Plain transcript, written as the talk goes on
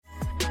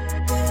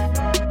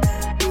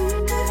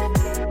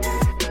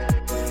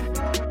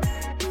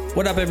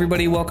What up,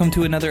 everybody? Welcome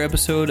to another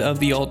episode of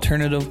the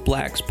Alternative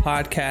Blacks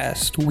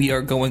podcast. We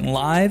are going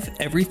live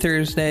every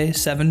Thursday,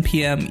 7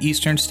 p.m.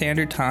 Eastern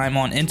Standard Time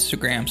on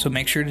Instagram, so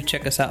make sure to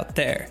check us out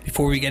there.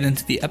 Before we get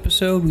into the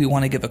episode, we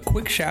want to give a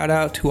quick shout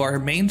out to our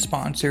main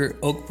sponsor,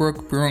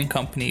 Oakbrook Brewing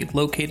Company,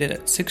 located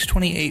at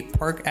 628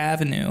 Park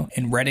Avenue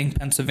in Reading,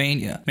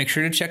 Pennsylvania. Make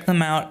sure to check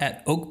them out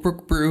at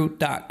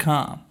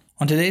oakbrookbrew.com.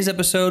 On today's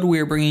episode, we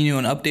are bringing you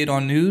an update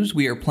on news.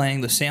 We are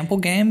playing the sample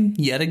game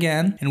yet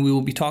again, and we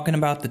will be talking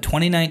about the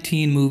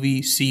 2019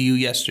 movie See You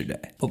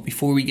Yesterday. But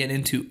before we get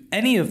into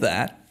any of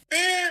that...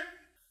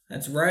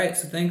 That's right,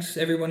 so thanks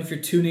everyone for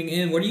tuning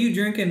in. What are you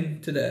drinking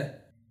today?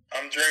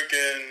 I'm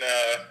drinking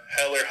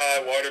Hell or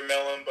High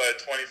Watermelon by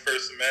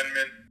 21st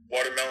Amendment.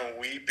 Watermelon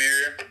wheat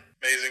beer.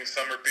 Amazing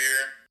summer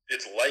beer.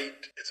 It's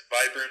light, it's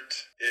vibrant,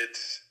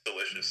 it's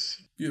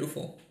delicious.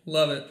 Beautiful.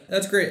 Love it.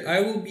 That's great.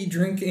 I will be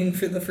drinking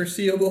for the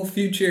foreseeable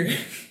future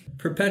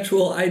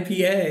Perpetual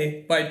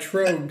IPA by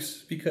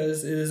Trogs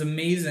because it is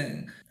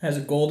amazing. It has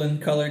a golden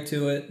color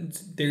to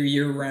it. They're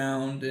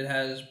year-round. It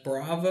has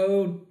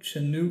Bravo,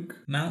 Chinook,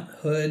 Mount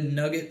Hood,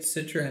 Nugget,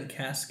 Citra, and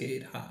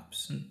Cascade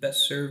hops. And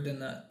best served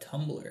in a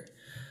tumbler.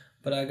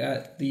 But I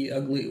got the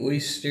Ugly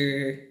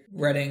Oyster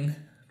Reading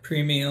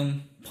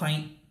Premium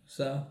pint,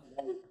 so...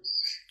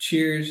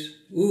 Cheers.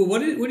 Ooh,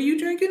 what are you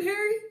drinking,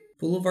 Harry?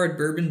 Boulevard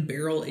Bourbon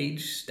Barrel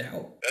Aged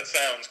Stout. That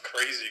sounds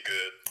crazy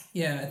good.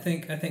 Yeah, I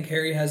think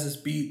Harry has this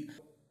beat.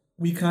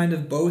 We kind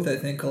of both, I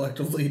think,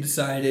 collectively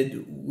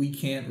decided we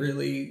can't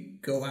really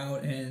go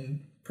out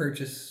and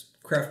purchase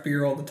craft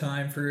beer all the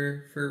time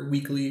for a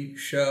weekly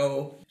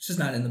show. It's just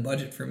not in the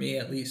budget for me,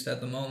 at least at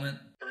the moment.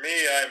 For me,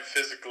 I'm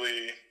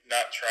physically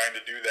not trying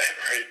to do that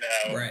right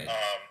now. Right.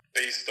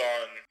 Based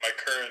on my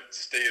current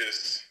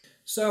status.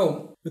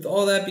 So, with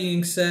all that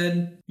being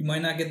said, you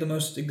might not get the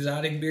most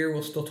exotic beer.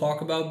 We'll still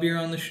talk about beer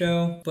on the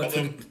show. But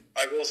although,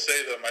 I will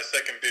say that my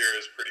second beer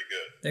is pretty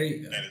good. There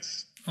you go. And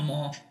it's I'm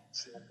all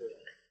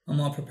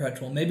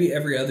Perpetual. Maybe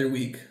every other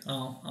week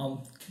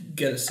I'll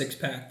get a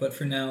 6-pack, but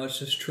for now it's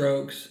just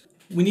Trogs.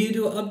 We need to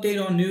do an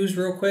update on news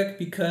real quick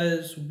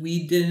because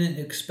we didn't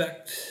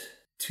expect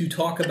to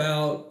talk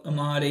about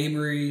Ahmaud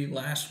Arbery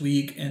last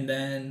week and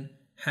then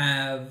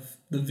have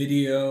the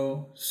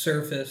video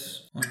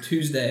surface on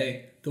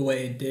Tuesday the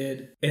way it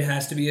did. It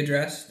has to be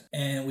addressed,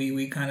 and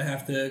we kind of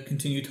have to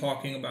continue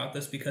talking about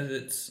this because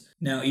it's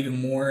now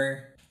even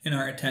more in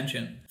our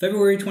attention.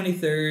 February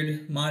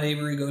 23rd, Ahmaud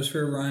Arbery goes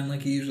for a run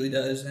like he usually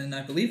does, and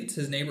I believe it's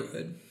his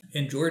neighborhood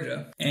in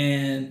Georgia.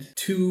 And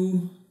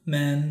two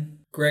men,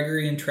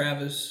 Gregory and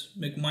Travis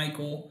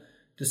McMichael,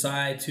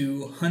 decide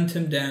to hunt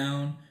him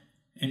down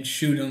and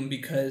shoot him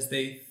because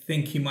they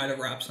think he might have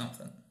robbed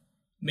something.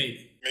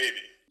 Maybe.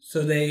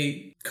 So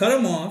they cut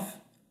him off.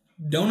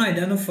 Don't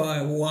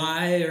identify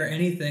why or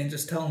anything.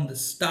 Just tell him to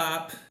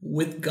stop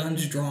with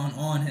guns drawn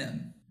on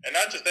him. And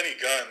not just any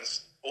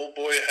guns. Old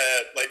boy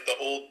had like the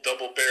old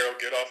double barrel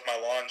get off my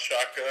lawn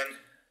shotgun.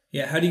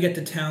 Yeah, how do you get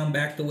to town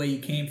back the way you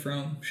came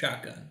from?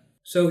 Shotgun.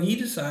 So he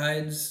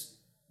decides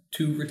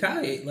to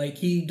retaliate. Like,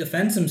 he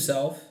defends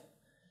himself,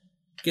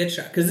 gets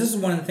shot. Because this is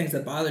one of the things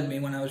that bothered me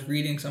when I was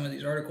reading some of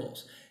these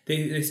articles.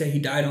 They say he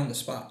died on the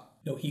spot.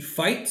 No, he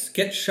fights,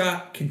 gets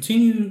shot,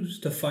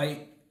 continues to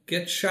fight,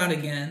 gets shot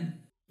again,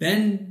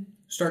 then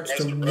starts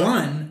to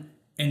run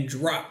and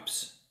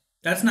drops.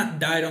 That's not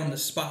died on the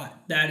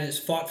spot. That is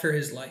fought for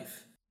his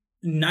life.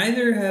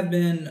 Neither have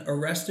been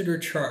arrested or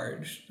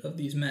charged of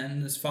these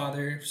men, this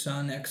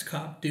father-son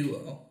ex-cop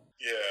duo.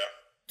 Yeah.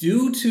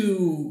 Due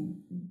to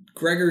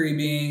Gregory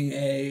being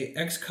a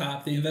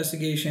ex-cop, the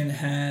investigation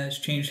has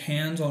changed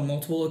hands on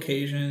multiple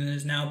occasions and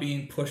is now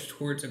being pushed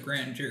towards a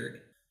grand jury.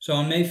 So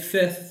on May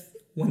 5th,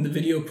 when the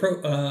video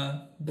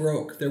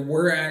broke, there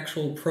were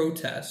actual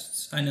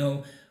protests. I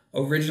know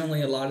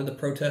originally a lot of the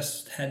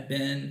protests had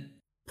been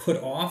put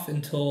off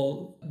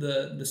until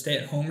the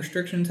stay-at-home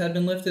restrictions had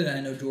been lifted. I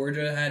know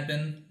Georgia had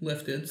been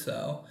lifted,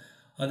 so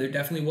there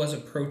definitely was a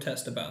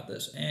protest about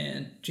this.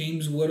 And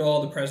James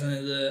Woodall, the president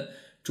of the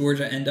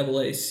Georgia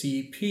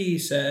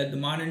NAACP, said, "The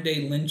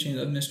modern-day lynching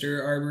of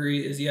Mr.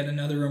 Arbery is yet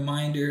another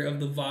reminder of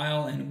the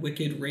vile and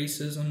wicked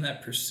racism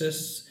that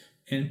persists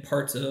in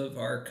parts of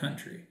our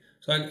country."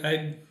 So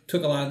I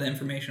took a lot of the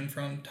information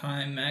from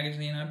Time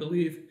magazine, I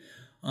believe,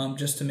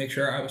 just to make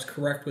sure I was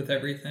correct with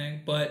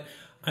everything. But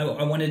I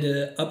wanted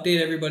to update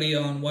everybody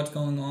on what's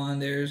going on.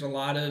 There's a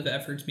lot of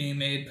efforts being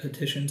made.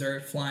 Petitions are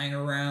flying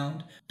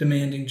around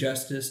demanding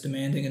justice,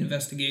 demanding an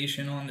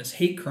investigation on this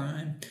hate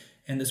crime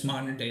and this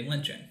modern-day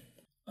lynching.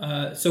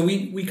 So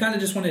we kind of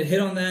just wanted to hit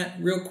on that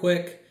real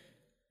quick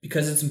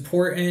because it's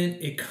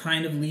important. It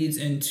kind of leads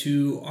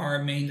into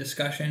our main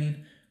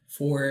discussion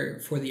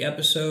for the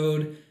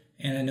episode.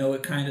 And I know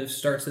it kind of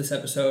starts this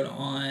episode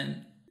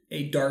on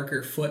a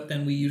darker foot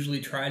than we usually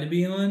try to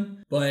be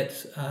on.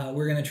 But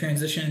we're going to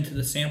transition into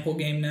the sample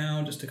game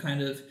now just to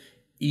kind of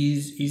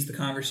ease the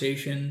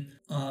conversation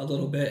a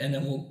little bit. And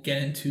then we'll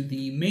get into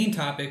the main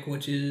topic,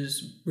 which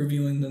is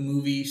reviewing the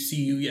movie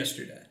See You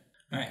Yesterday.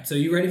 All right, so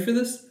you ready for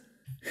this?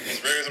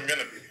 As ready as I'm going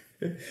to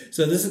be.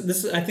 So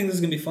this I think this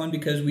is going to be fun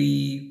because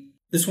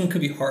this one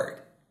could be hard.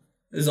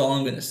 is all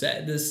I'm going to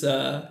say.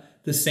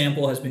 This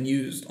sample has been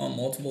used on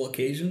multiple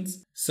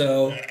occasions,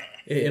 so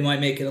it might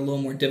make it a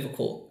little more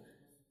difficult.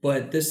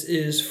 But this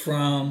is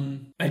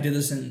from, I did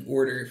this in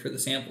order for the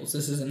samples.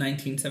 This is a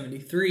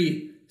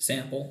 1973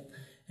 sample,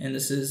 and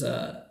this is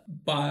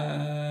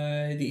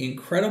by the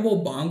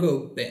Incredible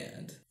Bongo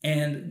Band.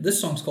 And this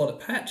song's called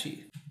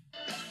Apache.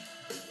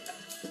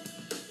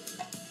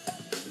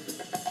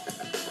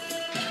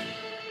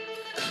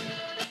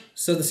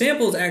 So the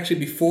sample is actually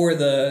before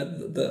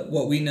the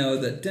what we know,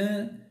 the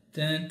dun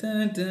dun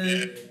dun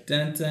dun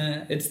dun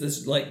dun. It's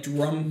this like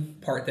drum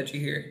part that you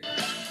hear.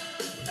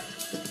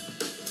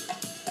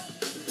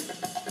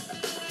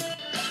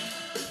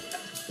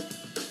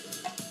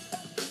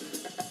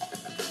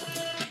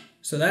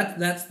 So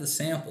that's the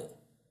sample.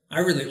 I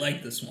really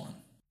like this one.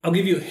 I'll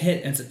give you a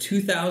hint. It's a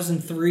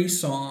 2003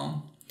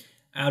 song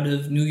out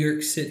of New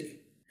York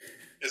City.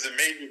 Is it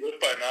Made You Look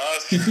by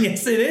Nas?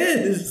 Yes, it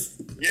is.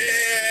 Yeah,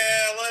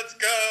 let's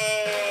go!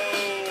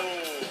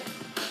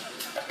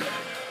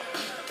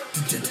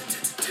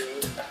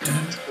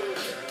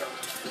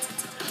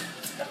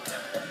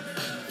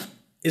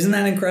 Isn't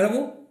that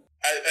incredible?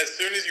 As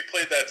soon as you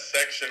played that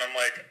section, I'm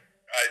like,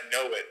 I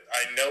know it.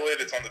 I know it.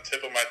 It's on the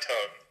tip of my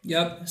tongue.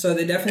 Yep. So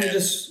they definitely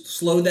just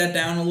slowed that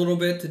down a little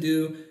bit to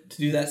do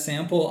that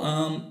sample.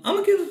 I'm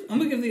gonna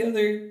give the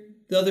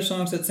other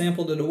songs that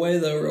sampled it away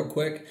though real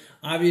quick.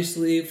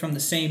 Obviously, from the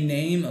same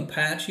name,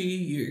 Apache,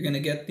 you're gonna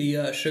get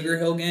the Sugar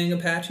Hill Gang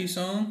Apache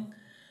song.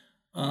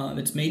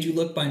 It's Made You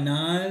Look by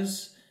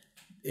Nas.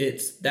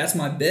 It's That's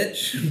My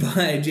Bitch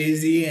by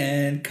Jay-Z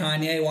and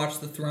Kanye, Watch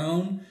the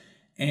Throne,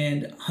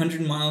 and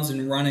 100 Miles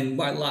and Running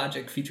by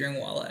Logic featuring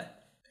Wale.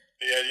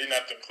 Yeah, you didn't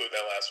have to include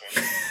that last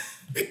one.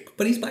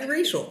 But he's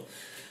biracial.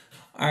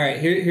 All right,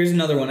 here's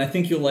another one. I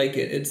think you'll like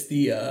it. It's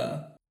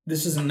the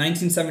this is a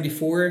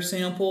 1974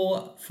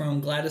 sample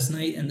from Gladys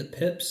Knight and the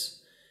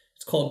Pips.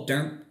 It's called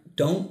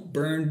Don't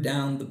Burn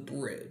Down the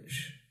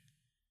Bridge.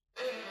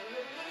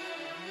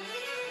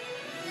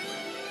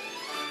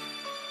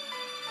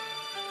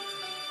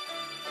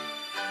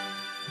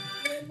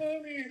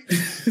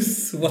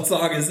 What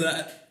song is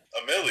that?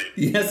 A Millie.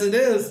 Yes, it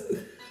is.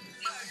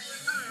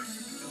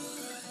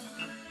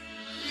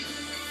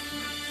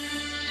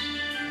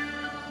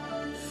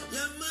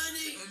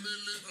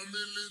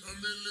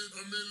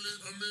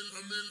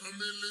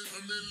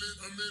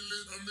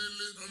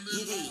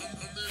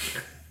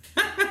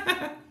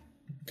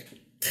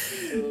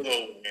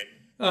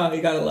 Oh,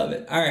 you gotta love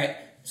it. All right.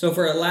 So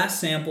for our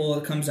last sample,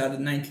 it comes out of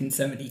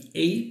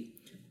 1978.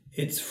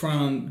 It's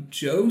from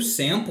Joe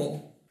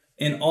Sample,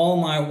 In All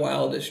My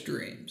Wildest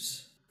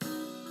Dreams.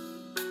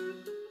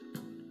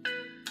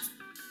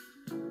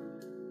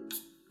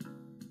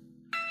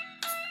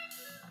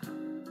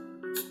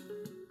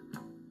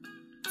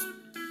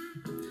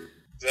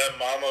 Is that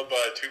Mama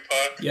by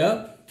Tupac?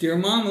 Yep, Dear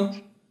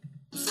Mama.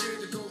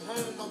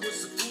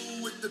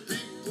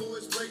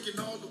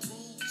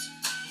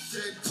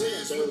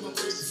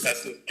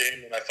 That's the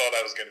game that I thought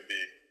I was going to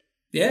be.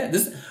 Yeah,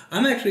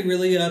 I'm actually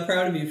really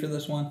proud of you for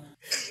this one.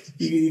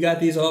 You got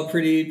these all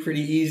pretty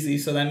easy,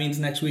 so that means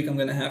next week I'm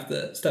going to have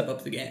to step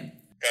up the game.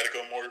 Got to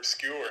go more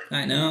obscure.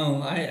 I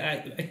know.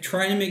 I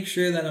try to make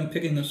sure that I'm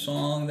picking a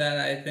song that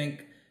I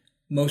think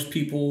most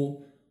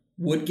people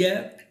would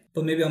get,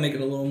 but maybe I'll make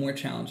it a little more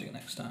challenging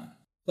next time.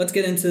 Let's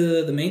get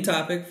into the main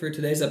topic for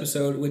today's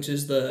episode, which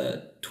is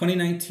the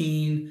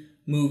 2019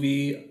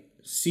 movie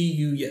See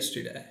You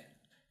Yesterday.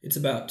 It's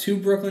about two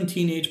Brooklyn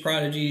teenage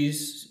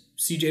prodigies,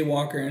 C.J.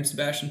 Walker and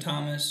Sebastian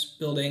Thomas,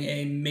 building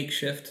a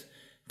makeshift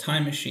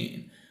time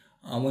machine.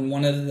 When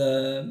one of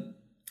the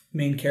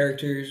main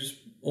characters'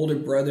 older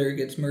brother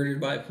gets murdered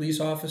by a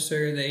police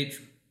officer, they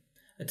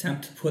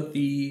attempt to put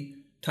the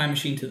time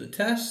machine to the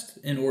test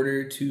in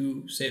order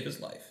to save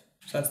his life.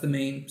 So that's the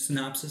main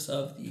synopsis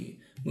of the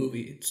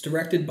movie. It's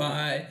directed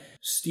by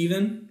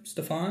Stephen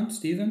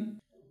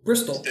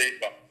Bristol.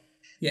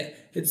 Yeah,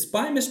 it's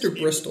by Mr.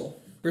 Bristol.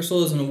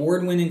 Bristol is an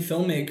award-winning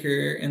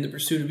filmmaker in the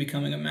pursuit of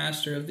becoming a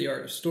master of the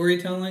art of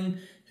storytelling.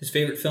 His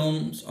favorite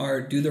films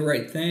are Do the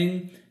Right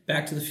Thing,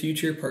 Back to the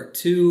Future Part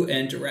 2,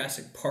 and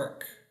Jurassic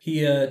Park.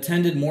 He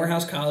attended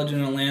Morehouse College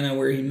in Atlanta,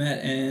 where he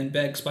met and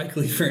begged Spike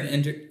Lee for an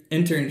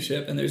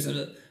internship, and there's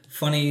a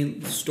funny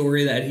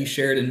story that he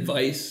shared in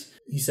Vice.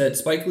 He said,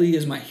 Spike Lee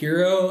is my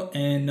hero,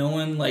 and no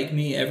one like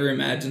me ever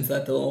imagines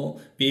that they'll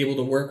be able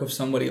to work with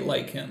somebody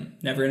like him.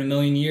 Never in a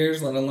million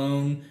years, let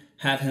alone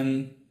have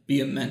him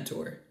be a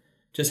mentor.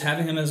 Just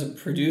having him as a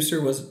producer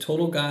was a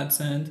total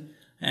godsend.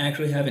 I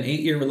actually have an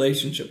 8-year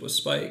relationship with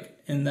Spike,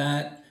 and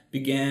that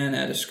began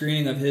at a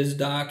screening of his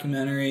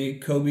documentary,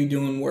 Kobe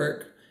Doing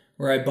Work,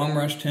 where I bum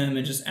rushed him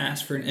and just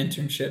asked for an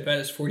internship at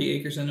his 40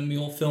 Acres and a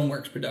Mule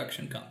Filmworks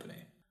production company.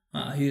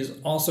 He is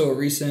also a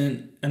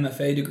recent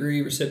MFA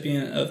degree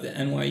recipient of the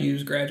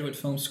NYU's Graduate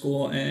Film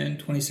School and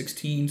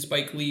 2016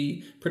 Spike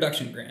Lee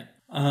production grant.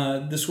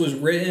 This was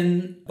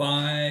written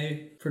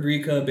by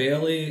Frederica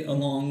Bailey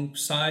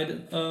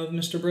alongside of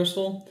Mr.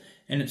 Bristol,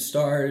 and it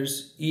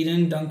stars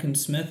Eden Duncan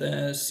Smith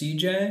as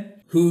CJ,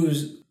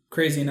 who's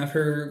Crazy enough,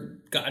 her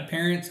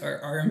godparents are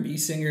R&B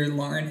singer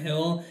Lauryn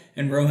Hill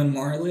and Rowan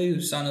Marley,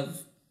 who's son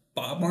of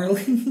Bob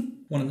Marley,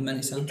 one of the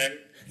many sons.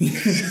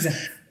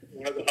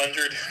 One of the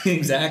 100.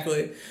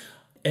 Exactly.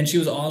 And she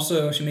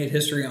made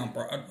history on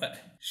Broadway.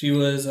 She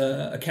was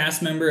a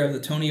cast member of the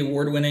Tony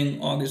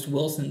Award-winning August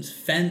Wilson's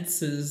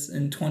Fences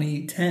in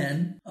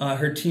 2010.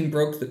 Her team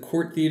broke the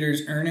Court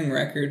Theater's earning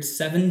record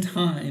 7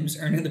 times,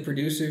 earning the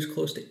producers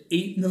close to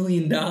 $8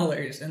 million in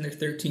their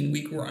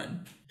 13-week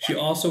run. She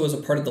also was a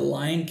part of The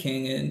Lion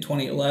King in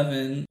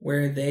 2011,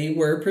 where they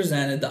were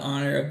presented the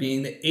honor of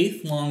being the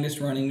 8th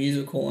longest-running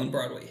musical in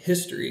Broadway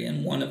history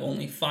and one of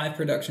only 5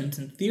 productions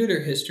in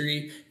theater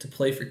history to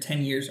play for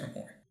 10 years or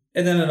more.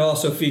 And then it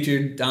also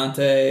featured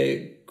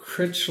Dante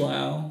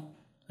Critchlow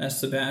as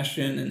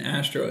Sebastian and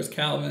Astro as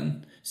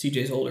Calvin,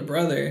 CJ's older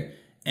brother,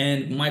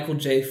 and Michael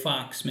J.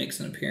 Fox makes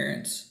an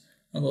appearance,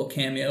 a little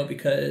cameo,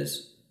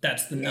 because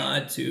that's the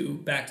nod to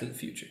Back to the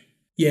Future.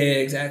 Yeah,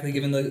 exactly.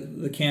 Given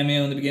the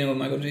cameo in the beginning with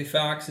Michael J.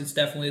 Fox, it's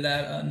definitely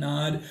that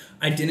nod.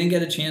 I didn't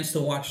get a chance to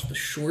watch the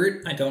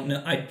short. I don't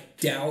know. I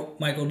doubt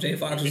Michael J.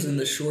 Fox was in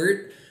the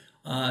short.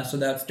 So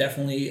that's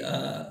definitely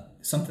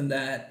something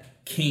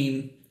that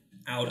came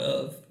out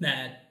of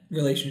that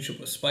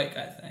relationship with Spike,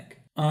 I think.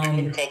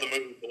 They would call the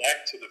movie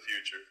Black to the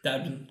Future.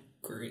 That'd been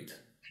great.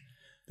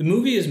 The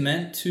movie is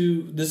meant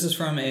to, this is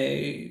from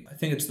I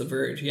think it's The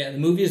Verge. Yeah, the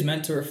movie is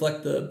meant to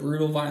reflect the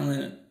brutal,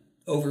 violent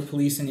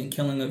over-policing and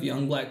killing of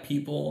young black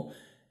people.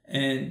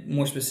 And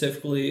more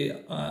specifically,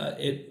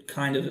 it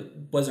kind of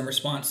was in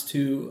response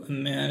to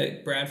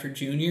Ahmaud Bradford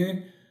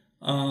Jr.,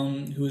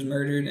 who was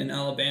murdered in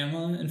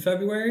Alabama in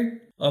February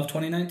of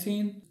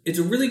 2019. It's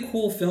a really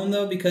cool film,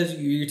 though, because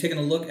you're taking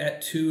a look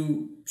at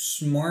 2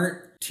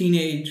 smart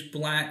teenage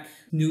black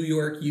New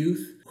York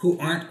youth who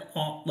aren't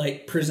all,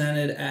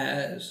 presented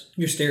as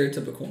your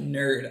stereotypical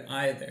nerd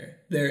either.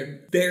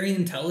 They're very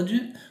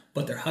intelligent,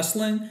 but they're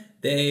hustling.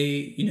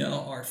 They,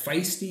 are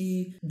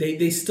feisty.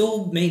 They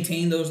still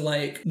maintain those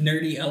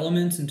nerdy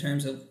elements in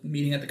terms of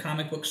meeting at the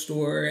comic book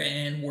store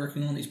and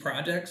working on these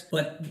projects,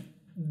 but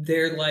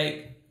they're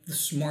the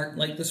smart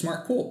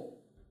cool.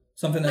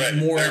 Something that's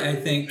more, I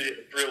think,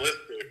 realistic.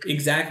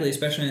 Exactly,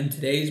 especially in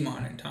today's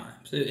modern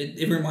times.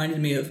 It reminded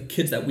me of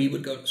kids that we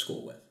would go to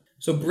school with.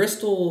 So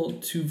Bristol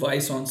to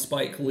Vice on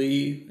Spike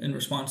Lee in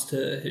response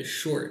to his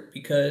short,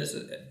 because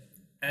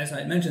as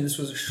I mentioned, this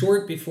was a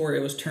short before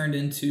it was turned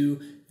into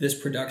this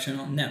production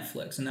on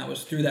Netflix, and that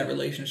was through that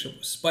relationship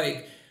with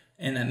Spike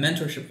and that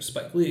mentorship with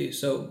Spike Lee.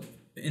 So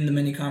in the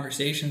many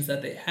conversations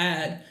that they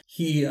had,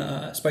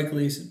 Spike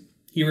Lee,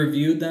 he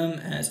reviewed them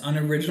as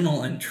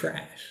unoriginal and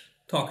trash,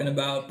 talking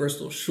about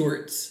Bristol's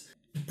shorts.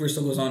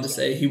 Bristol goes on to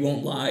say, he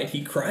won't lie,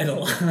 he cried a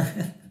lot.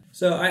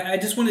 So I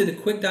just wanted to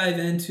quick dive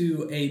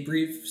into a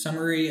brief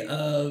summary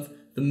of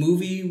the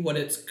movie, what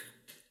it's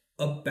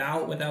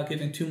about without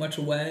giving too much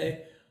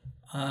away.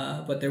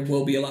 But there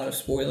will be a lot of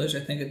spoilers.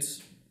 I think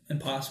it's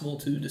impossible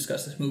to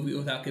discuss this movie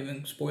without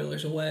giving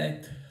spoilers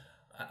away.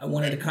 I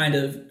wanted to kind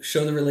of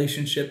show the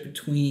relationship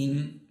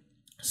between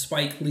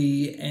Spike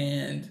Lee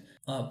and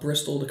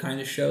Bristol to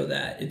kind of show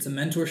that it's a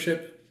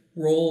mentorship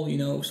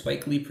role.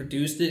 Spike Lee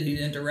produced it. He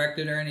didn't direct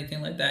it or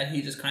anything like that.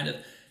 He just kind of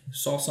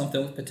saw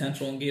something with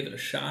potential and gave it a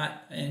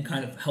shot and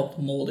kind of helped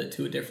mold it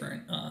to a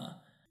different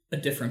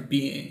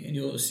being. And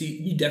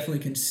you definitely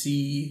can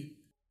see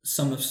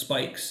some of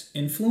Spike's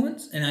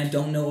influence. And I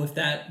don't know if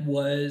that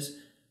was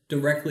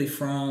directly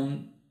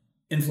from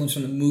influence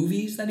from the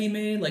movies that he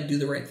made, like Do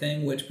the Right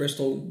Thing, which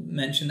Bristol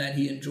mentioned that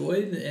he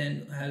enjoyed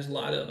and has a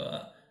lot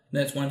of,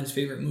 that's one of his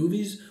favorite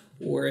movies,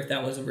 or if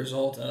that was a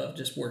result of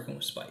just working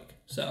with Spike.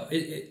 So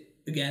it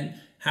again,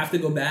 have to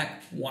go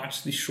back,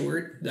 watch the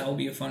short. That will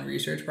be a fun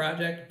research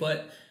project.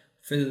 But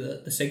for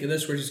the sake of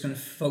this, we're just going to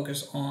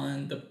focus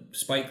on the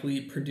Spike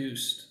Lee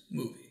produced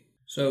movie.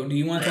 So do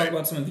you want to talk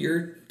about some of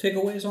your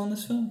takeaways on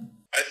this film?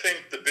 I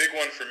think the big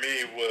one for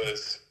me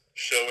was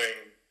showing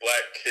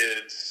black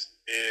kids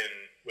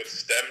with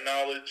STEM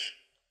knowledge.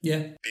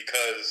 Yeah.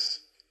 Because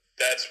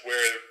that's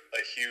where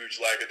a huge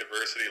lack of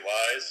diversity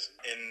lies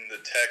in the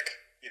tech,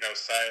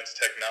 science,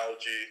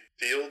 technology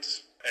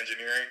fields,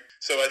 engineering.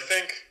 So I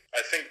think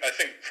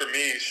for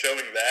me,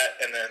 showing that,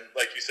 and then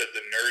like you said,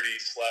 the nerdy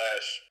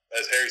 /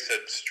 as Harry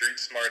said, street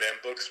smart and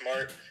book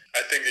smart,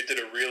 I think it did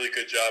a really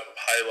good job of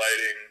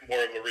highlighting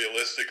more of a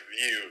realistic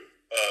view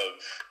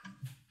of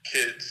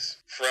kids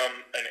from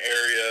an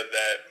area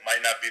that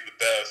might not be the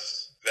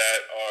best,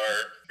 that are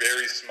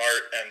very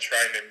smart and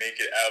trying to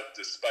make it out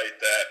despite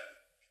that,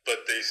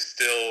 but they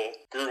still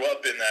grew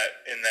up in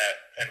that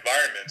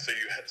environment.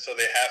 So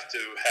they have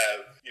to have,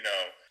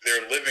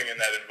 they're living in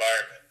that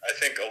environment. I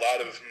think a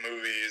lot of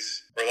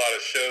movies or a lot of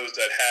shows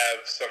that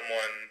have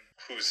someone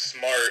who's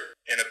smart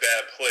in a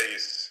bad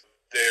place,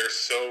 they're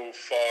so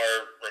far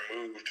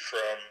removed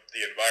from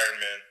the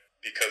environment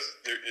because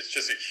it's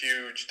just a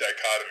huge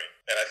dichotomy.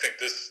 And I think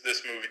this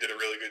movie did a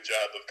really good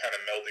job of kind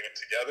of melding it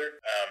together.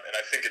 And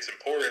I think it's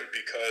important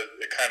because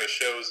it kind of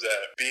shows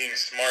that being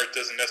smart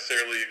doesn't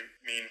necessarily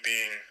mean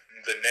being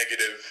the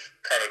negative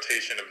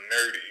connotation of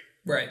nerdy.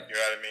 Right. You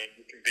know what I mean?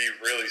 You can be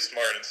really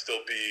smart and still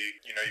be,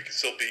 you can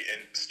still be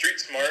in street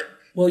smart.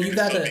 Well, you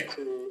got still to, be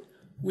cool.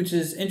 which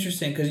is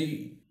interesting because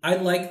I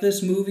like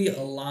this movie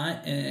a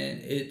lot,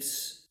 and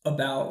it's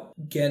about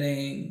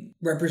getting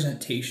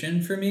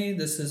representation for me.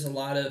 This is a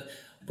lot of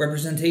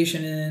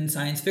representation in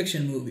science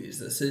fiction movies.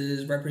 This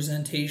is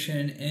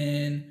representation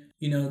in,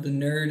 the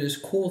nerd is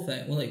cool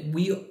thing. Well,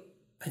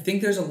 I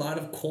think there's a lot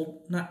of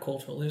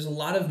there's a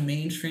lot of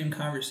mainstream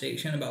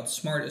conversation about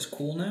smart is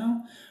cool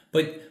now.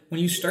 But when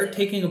you start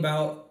taking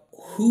about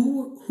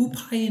who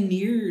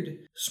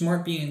pioneered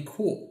smart being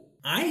cool,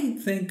 I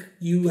think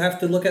you have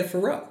to look at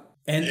Thoreau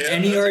and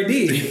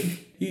NERD.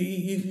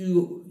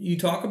 You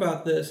talk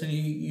about this and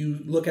you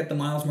look at the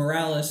Miles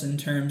Morales in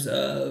terms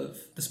of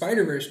the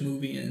Spider-Verse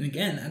movie, and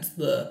again, that's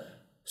the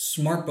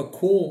smart but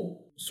cool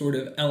sort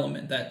of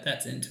element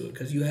that's into it,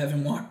 because you have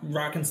him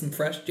rocking some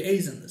fresh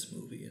J's in this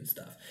movie and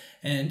stuff.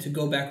 And to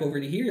go back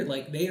over to here,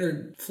 like, they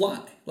are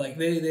fly. Like,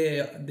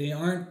 they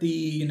aren't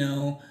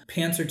the,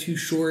 pants are too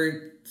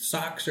short,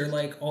 socks are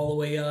like all the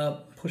way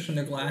up, pushing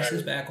their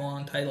glasses back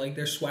on tight. Like,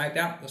 they're swagged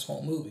out this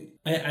whole movie.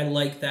 I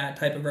like that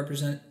type of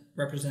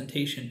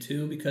representation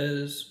too,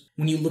 because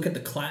when you look at the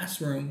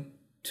classroom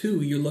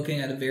too, you're looking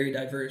at a very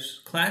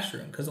diverse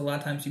classroom, because a lot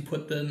of times you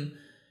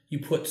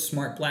put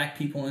smart black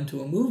people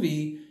into a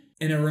movie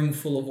in a room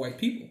full of white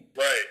people.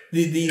 Right.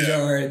 These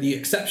are the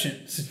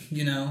exceptions,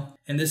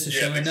 and this is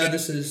showing. No,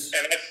 this is.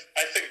 And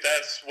I think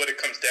that's what it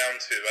comes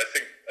down to. I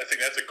think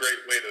that's a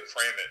great way to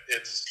frame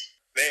it.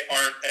 They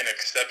aren't an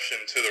exception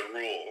to the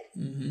rule.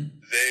 Mm-hmm.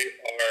 They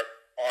are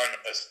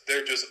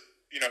they're just,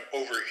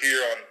 over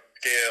here on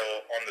scale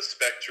on the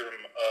spectrum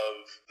of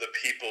the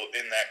people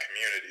in that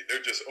community.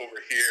 They're just over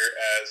here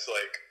as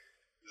like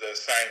the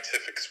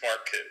scientific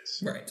smart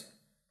kids. Right.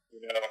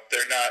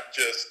 They're not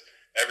just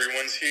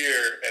everyone's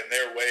here and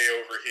they're way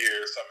over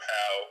here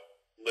somehow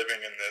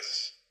living in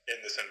this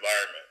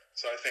environment.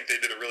 So I think they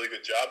did a really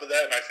good job of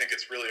that, and I think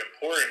it's really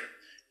important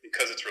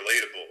because it's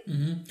relatable.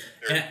 Mm-hmm.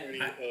 There are plenty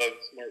of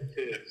smart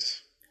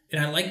kids.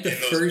 And I like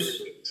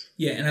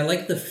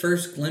the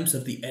first glimpse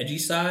of the edgy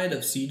side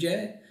of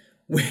CJ,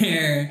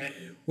 where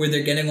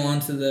they're getting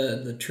onto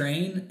the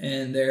train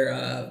and they're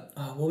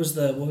was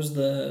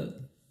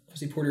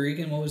he Puerto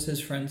Rican? What was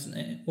his friend's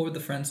name? What was the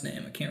friend's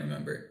name? I can't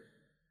remember.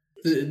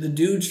 The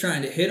dude's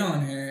trying to hit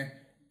on her,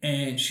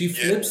 and she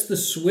flips the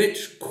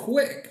switch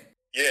quick.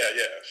 Yeah.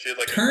 She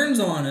had turns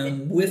on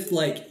him with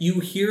you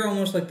hear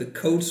almost like the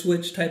code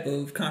switch type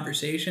of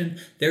conversation.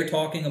 They're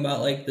talking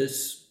about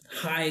this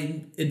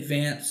high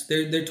advanced.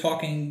 They're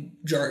talking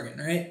jargon,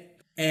 right?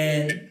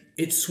 And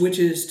it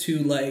switches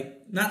to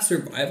not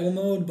survival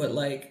mode, but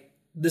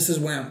this is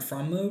where I'm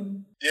from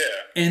mode. Yeah.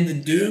 And the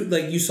dude,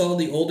 you saw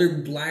the older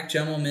black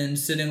gentleman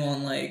sitting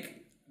on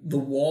the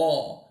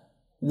wall,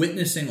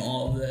 witnessing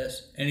all of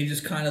this, and he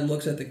just kind of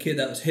looks at the kid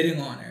that was hitting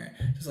on her.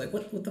 Just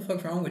what the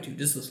fuck's wrong with you?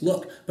 Just this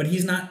look. But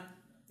he's not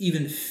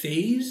even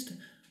fazed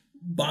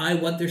by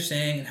what they're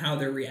saying and how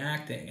they're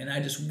reacting. And I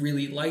just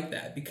really like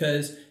that,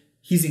 because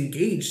he's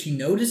engaged. He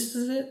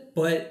notices it,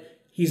 but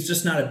he's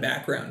just not a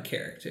background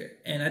character.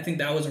 And I think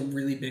that was a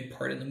really big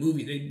part of the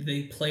movie.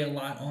 They play a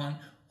lot on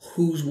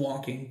who's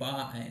walking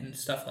by and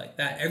stuff like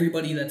that.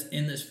 Everybody that's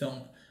in this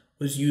film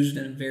was used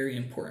in a very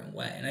important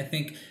way. And I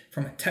think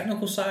from a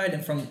technical side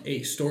and from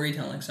a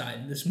storytelling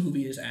side, this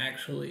movie is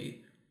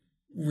actually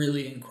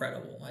really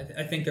incredible.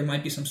 I think there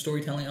might be some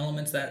storytelling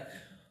elements that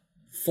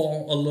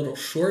fall a little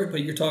short,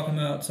 but you're talking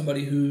about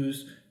somebody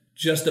who's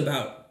just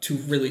about to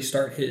really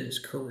start his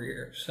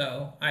career.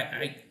 So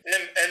And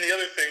the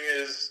other thing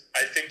is,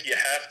 I think you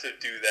have to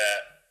do that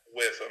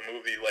with a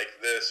movie like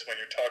this when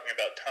you're talking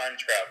about time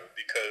travel,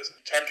 because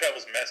time travel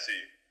is messy.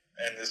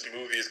 And this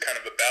movie is kind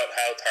of about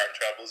how time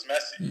travel is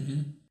messy.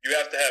 Mm-hmm. You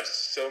have to have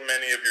so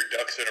many of your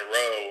ducks in a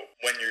row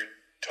when you're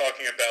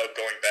talking about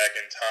going back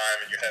in time,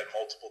 and you have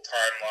multiple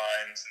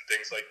timelines and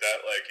things like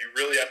that. You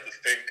really have to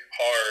think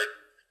hard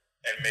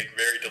and make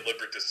very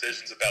deliberate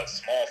decisions about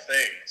small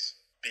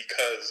things,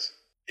 because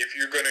if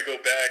you're going to go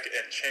back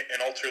and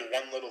alter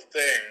one little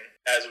thing,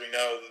 as we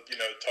know,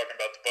 talking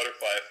about the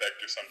butterfly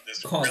effect or something,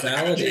 this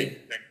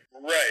causality.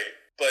 Really right.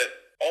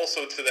 But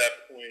also to that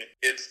point,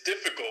 it's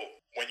difficult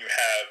when you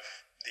have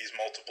these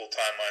multiple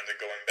timelines and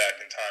going back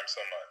in time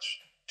so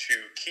much to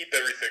keep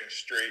everything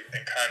straight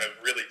and kind of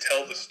really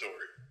tell the story.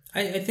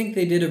 I think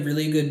they did a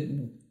really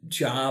good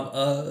job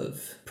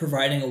of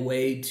providing a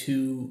way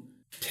to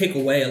take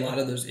away a lot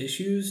of those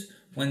issues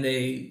when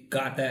they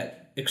got that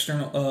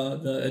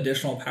the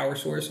additional power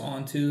source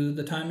onto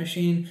the time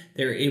machine.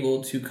 They were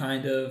able to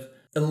kind of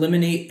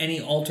eliminate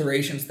any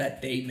alterations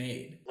that they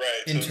made.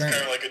 Right, so it's kind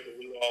of like a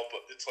delete all,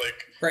 but it's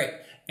right.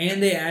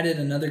 And they added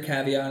another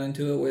caveat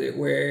into it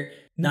where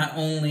not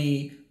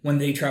only when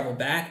they travel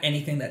back,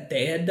 anything that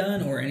they had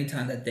done or any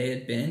time that they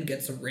had been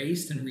gets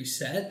erased and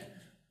reset,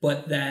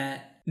 but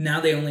that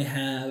now they only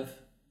have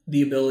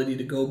the ability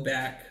to go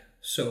back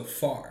so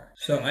far.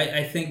 So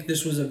I think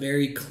this was a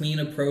very clean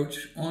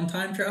approach on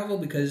time travel,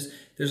 because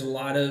there's a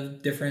lot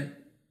of different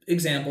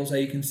examples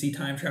that you can see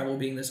time travel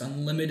being this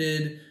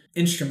unlimited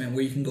instrument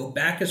where you can go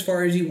back as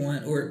far as you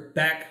want or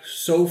back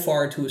so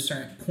far to a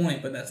certain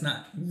point, but that's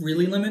not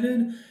really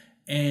limited.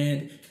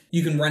 And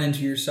you can run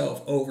into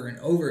yourself over and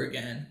over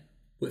again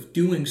with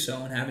doing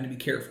so and having to be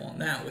careful on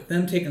that. With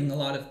them taking a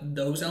lot of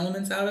those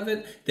elements out of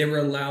it, they were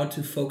allowed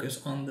to focus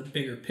on the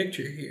bigger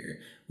picture here,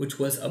 which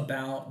was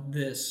about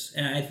this.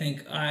 And I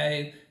think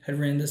I had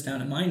written this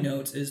down in my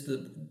notes, is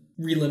the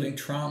reliving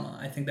trauma.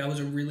 I think that was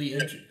a really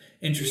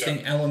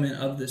interesting element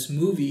of this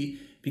movie,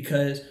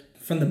 because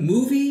from the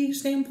movie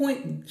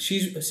standpoint,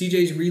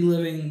 CJ's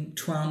reliving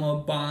trauma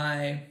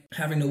by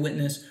having to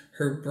witness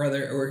her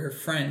brother or her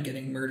friend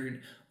getting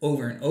murdered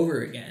over and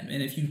over again.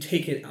 And if you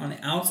take it on an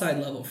outside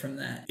level from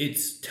that,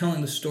 it's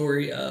telling the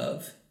story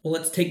of, well,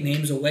 let's take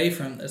names away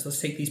from this.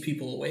 Let's take these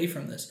people away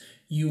from this.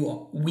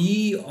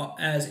 We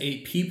as a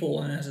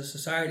people and as a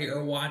society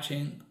are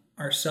watching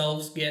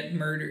ourselves get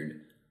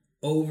murdered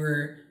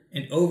over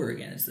and over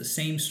again. It's the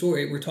same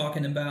story. We're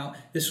talking about,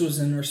 this was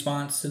in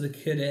response to the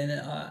kid in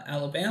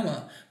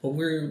Alabama, but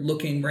we're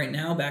looking right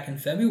now back in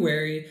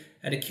February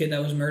at a kid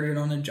that was murdered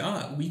on a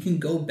job. We can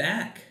go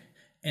back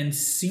and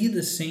see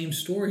the same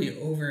story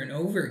over and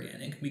over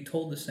again. It can be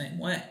told the same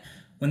way.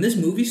 When this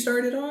movie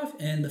started off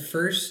and the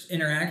first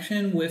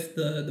interaction with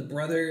the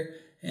brother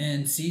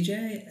and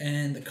CJ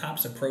and the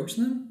cops approached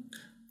them,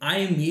 I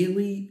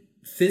immediately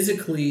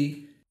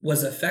physically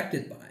was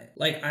affected by it.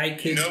 Like, I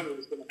could... You know what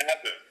was going to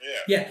happen,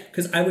 Yeah,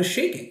 because I was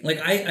shaking. Like,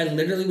 I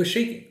literally was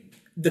shaking.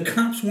 The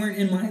cops weren't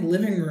in my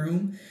living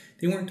room.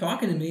 They weren't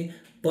talking to me.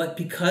 But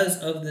because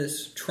of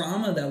this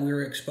trauma that we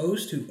were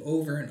exposed to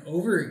over and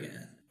over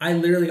again, I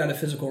literally got a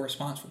physical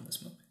response from this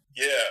movie.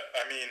 Yeah,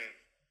 I mean,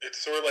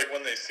 it's sort of like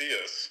when they see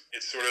us.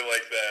 It's sort of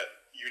like that,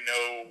 you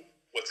know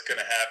what's going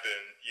to happen,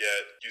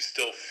 yet you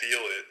still feel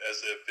it as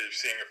if you're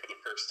seeing it for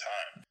the first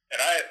time. And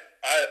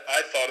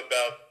I thought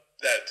about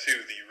that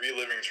too, the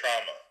reliving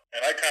trauma.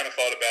 And I kind of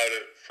thought about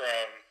it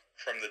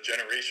from the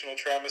generational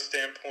trauma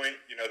standpoint,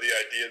 you know, the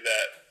idea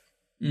that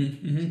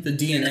the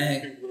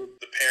DNA,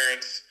 the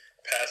parents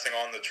passing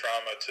on the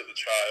trauma to the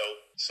child,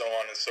 so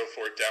on and so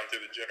forth, down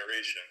through the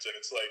generations. And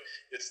it's like,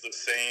 it's the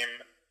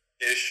same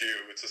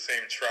issue, it's the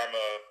same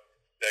trauma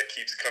that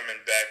keeps coming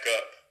back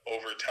up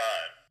over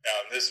time.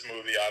 Now, in this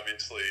movie,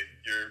 obviously,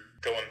 you're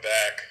going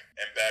back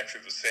and back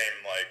through the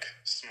same, like,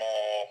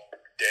 small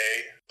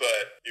day,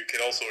 but you can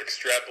also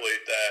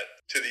extrapolate that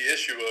to the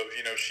issue of,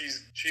 you know,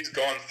 she's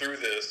gone through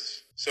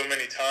this so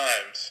many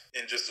times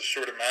in just a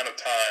short amount of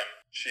time.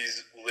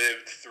 She's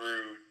lived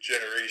through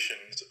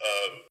generations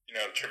of, you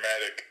know,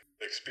 traumatic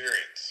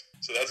experience.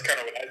 So that's kind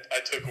of what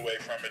I took away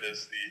from it,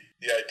 is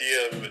the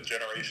idea of a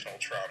generational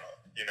trauma.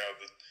 You know,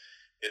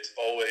 it's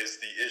always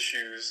the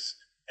issues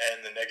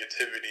and the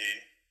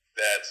negativity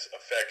that's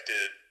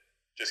affected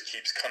just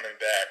keeps coming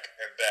back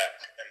and back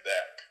and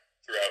back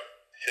throughout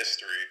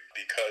history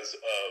because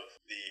of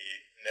the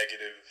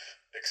negative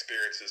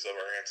experiences of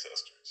our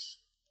ancestors.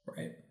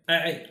 Right.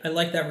 I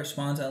like that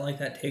response. I like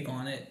that take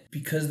on it,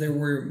 because there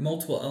were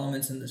multiple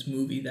elements in this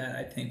movie that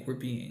I think were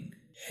being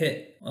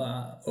hit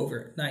not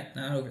over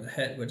the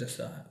head, but just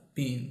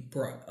being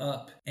brought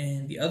up.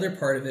 And the other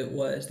part of it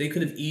was they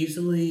could have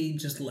easily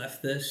just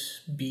left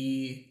this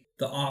be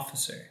the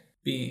officer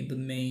being the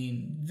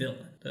main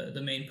villain,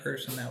 the main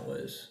person that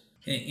was.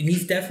 And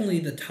he's definitely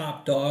the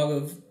top dog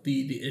of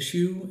the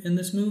issue in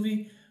this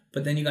movie.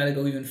 But then you got to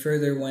go even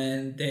further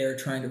when they are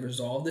trying to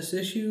resolve this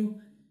issue.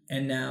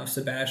 And now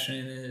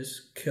Sebastian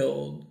is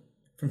killed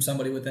from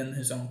somebody within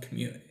his own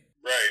community.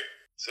 Right.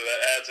 So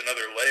that adds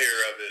another layer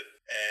of it.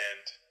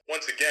 And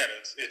once again,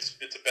 it's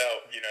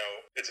about, you know,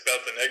 it's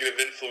about the negative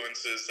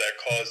influences that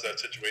cause that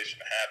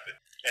situation to happen.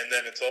 And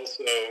then it's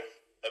also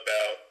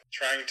about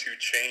trying to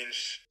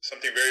change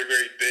something very,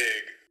 very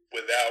big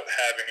without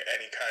having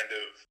any kind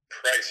of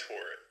price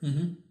for it.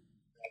 Mm-hmm.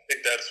 I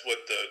think that's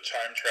what the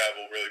time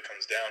travel really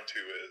comes down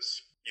to, is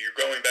you're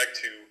going back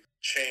to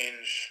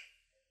change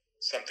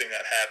something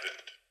that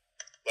happened,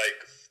 like,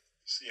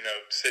 you know,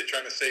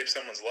 trying to save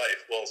someone's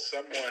life. Well,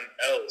 someone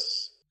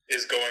else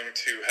is going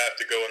to have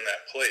to go in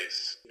that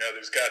place. You know,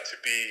 there's got to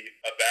be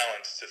a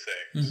balance to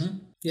things. Mm-hmm.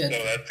 Yeah. So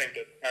I think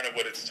that's kind of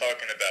what it's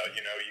talking about.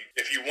 You know,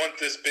 if you want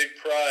this big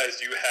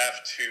prize, you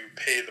have to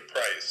pay the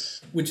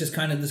price. Which is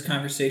kind of this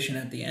conversation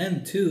at the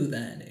end too.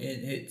 Then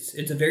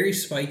it's a very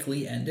Spike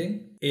Lee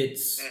ending.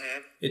 It's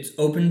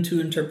open to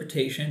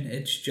interpretation.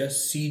 It's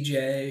just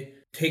CJ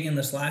taking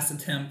this last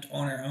attempt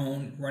on her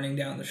own, running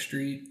down the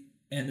street,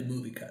 and the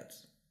movie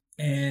cuts.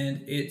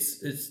 And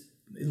it's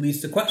at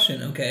least a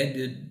question,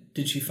 okay,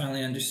 did she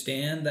finally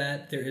understand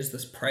that there is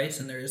this price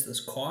and there is this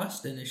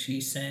cost? And is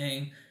she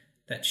saying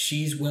that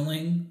she's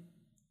willing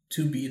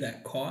to be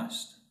that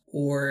cost?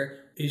 Or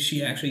is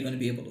she actually going to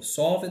be able to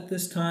solve it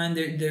this time?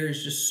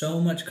 There's just so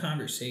much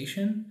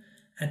conversation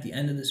at the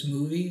end of this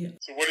movie.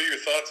 So what are your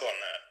thoughts on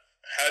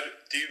that?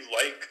 Do you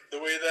like the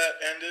way that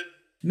ended?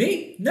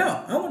 Me?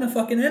 No, I want a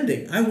fucking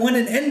ending. I want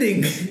an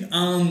ending.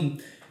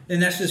 And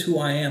that's just who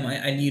I am.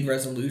 I need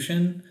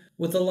resolution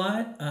with a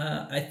lot.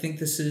 I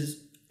think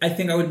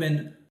I would have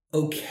been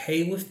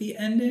okay with the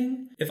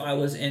ending if I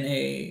was in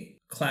a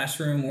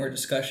classroom or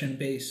discussion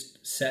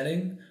based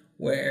setting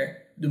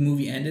where the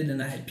movie ended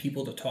and I had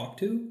people to talk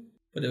to,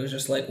 but it was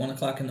just like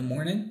 1:00 in the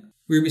morning.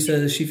 Ruby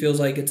says she feels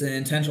like it's an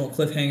intentional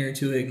cliffhanger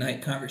to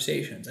ignite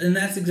conversations. And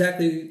that's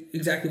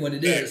exactly what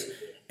it is.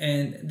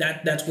 And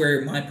that's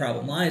where my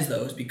problem lies,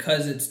 though, is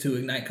because it's to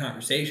ignite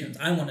conversations.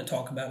 I want to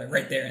talk about it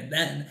right there and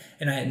then,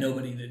 and I had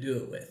nobody to do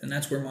it with. And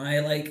that's where my,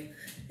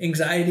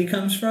 anxiety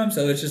comes from.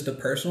 So it's just a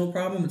personal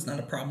problem. It's not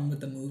a problem with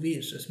the movie.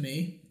 It's just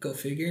me. Go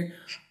figure.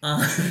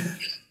 But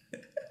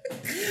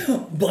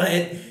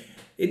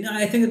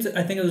I think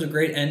it was a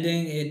great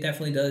ending. It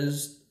definitely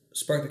does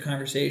spark the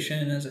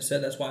conversation. As I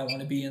said, that's why I want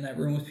to be in that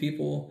room with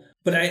people.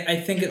 But I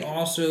think it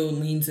also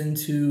leans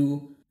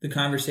into the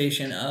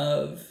conversation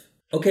of,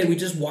 okay, we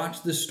just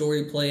watched the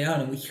story play out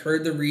and we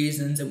heard the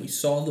reasons and we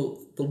saw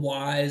the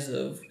whys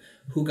of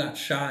who got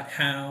shot,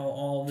 how,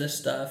 all this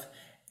stuff.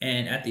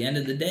 And at the end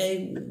of the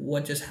day,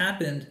 what just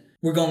happened,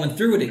 we're going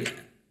through it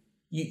again.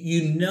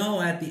 You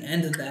know at the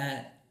end of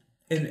that,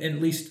 and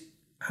at least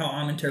how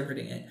I'm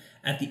interpreting it,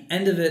 at the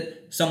end of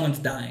it, someone's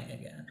dying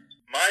again.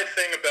 My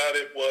thing about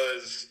it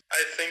was,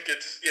 I think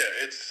it's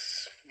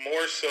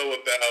more so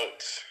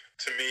about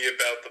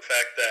the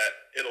fact that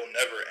it'll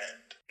never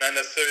end. Not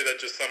necessarily that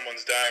just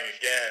someone's dying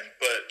again,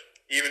 but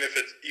even if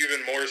it's even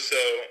more so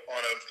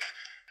on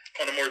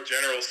a more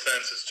general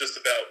sense, it's just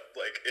about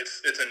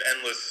it's an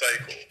endless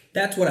cycle.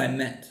 That's what I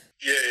meant.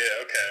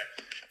 Yeah, okay.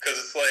 Because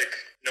it's like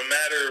no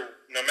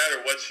matter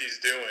what she's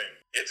doing,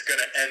 it's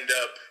gonna end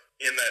up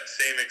in that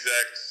same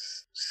exact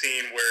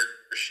scene where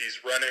she's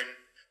running,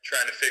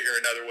 trying to figure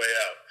another way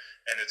out,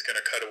 and it's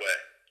gonna cut away.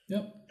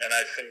 Yep. And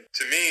I think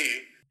to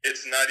me,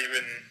 it's not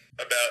even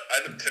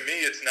about. To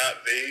me, it's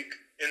not vague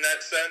in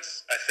that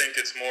sense. I think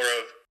it's more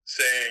of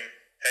saying,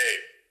 hey,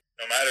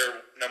 no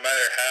matter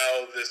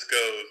how this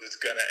goes, it's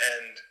going to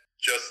end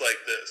just like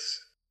this.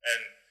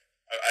 And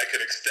I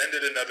could extend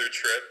it another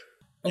trip.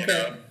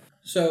 Okay.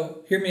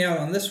 So hear me out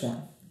on this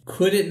one.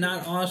 Could it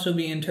not also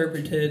be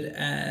interpreted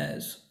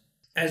as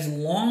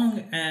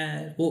long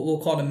as,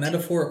 we'll call it a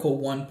metaphorical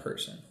one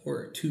person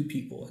or two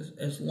people,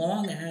 as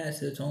long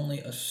as it's only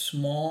a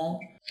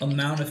small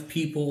amount of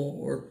people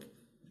or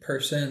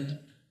person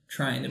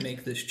trying to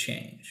make this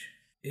change,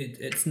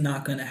 it's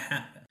not going to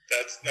happen.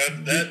 That's a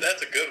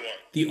good one.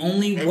 The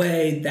only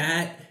way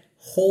that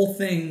whole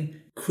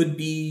thing could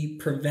be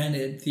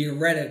prevented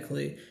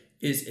theoretically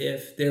is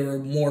if there were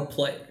more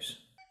players.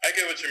 I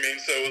get what you mean.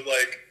 So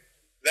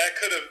that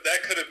could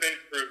have been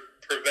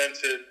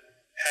prevented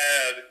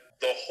had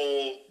the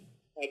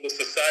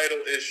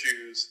societal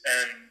issues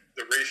and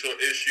the racial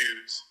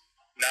issues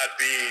not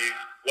be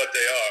what they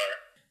are.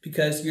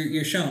 Because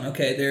you're shown,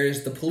 okay,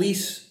 there's the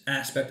police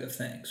aspect of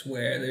things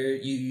where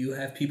you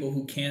have people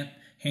who can't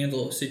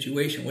handle a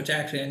situation, which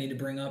actually I need to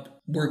bring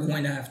up. We're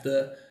going to have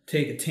to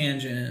take a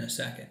tangent in a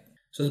second.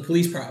 So the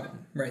police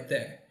problem right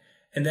there.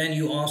 And then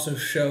you also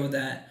show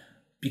that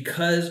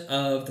because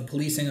of the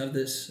policing of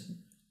this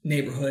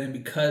neighborhood and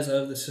because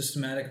of the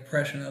systematic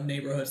oppression of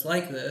neighborhoods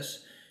like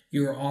this,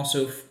 you're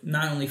also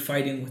not only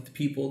fighting with the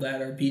people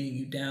that are beating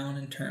you down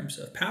in terms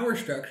of power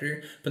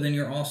structure, but then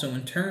you're also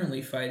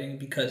internally fighting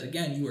because,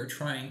 again, you are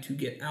trying to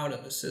get out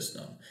of a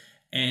system.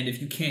 And if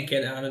you can't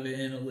get out of it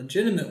in a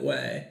legitimate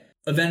way,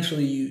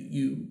 eventually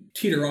you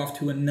teeter off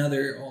to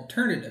another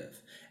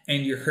alternative,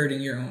 and you're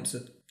hurting your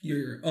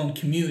own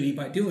community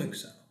by doing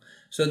so.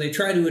 So they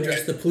try to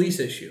address the police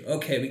issue.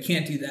 Okay, we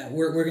can't do that.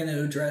 We're going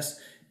to address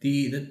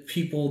the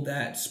people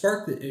that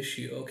spark the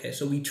issue. Okay,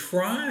 so we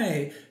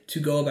try to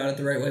go about it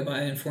the right way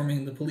by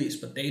informing the police,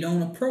 but they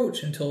don't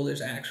approach until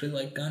there's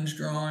actually guns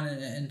drawn,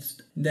 and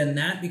then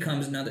that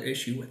becomes another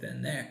issue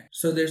within there.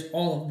 So there's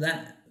all of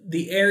that.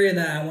 The area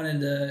that I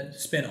wanted to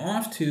spin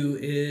off to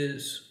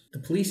is the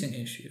policing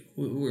issue.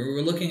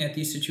 We're looking at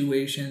these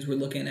situations. We're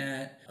looking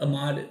at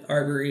Ahmaud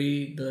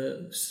Arbery,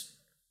 the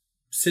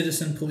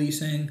citizen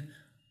policing,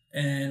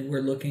 and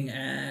we're looking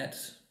at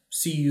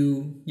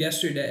CU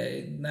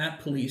yesterday, that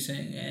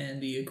policing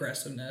and the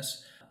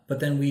aggressiveness. But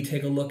then we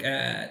take a look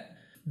at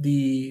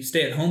the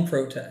stay-at-home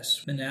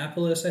protests,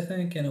 Minneapolis, I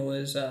think, and it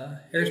was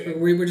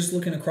Harrisburg. We were just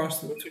looking across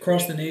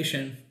the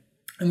nation,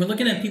 and we're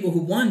looking at people who,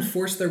 one,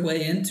 forced their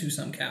way into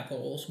some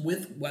capitals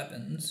with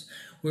weapons.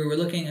 We were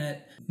looking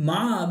at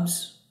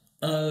mobs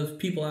of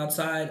people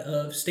outside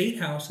of state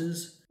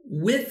houses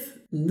with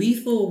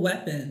lethal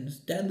weapons,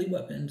 deadly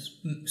weapons,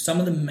 some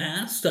of them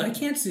masked. I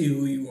can't see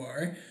who you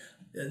are.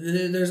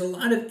 There's a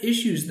lot of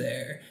issues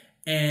there.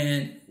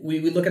 And we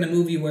look at a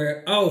movie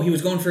where, he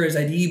was going for his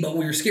ID, but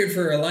we were scared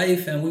for our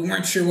life and we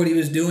weren't sure what he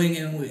was doing.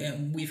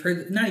 And we've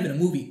heard, not even a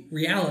movie,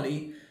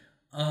 reality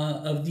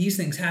of these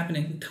things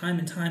happening time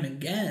and time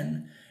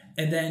again.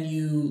 And then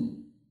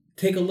you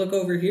take a look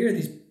over here,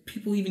 these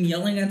people even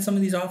yelling at some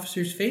of these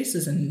officers'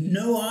 faces, and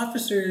no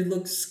officer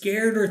looks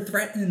scared or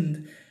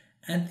threatened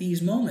at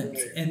these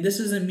moments. And this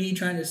isn't me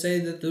trying to say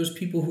that those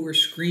people who are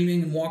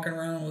screaming and walking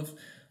around with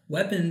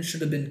weapons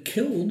should have been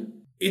killed.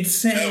 It's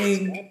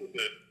saying,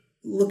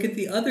 look at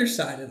the other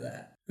side of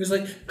that. It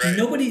was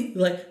nobody,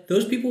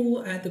 those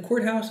people at the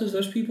courthouses,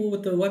 those people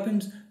with the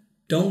weapons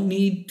don't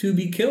need to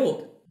be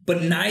killed.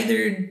 But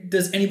neither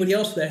does anybody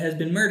else that has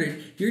been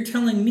murdered. You're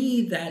telling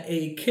me that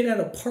a kid at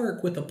a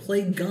park with a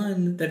play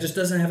gun that just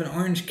doesn't have an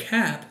orange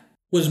cap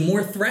was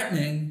more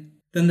threatening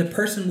than the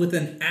person with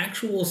an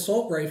actual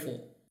assault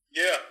rifle.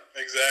 Yeah,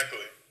 exactly.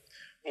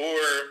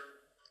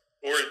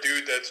 Or a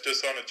dude that's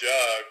just on a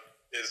jog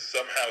is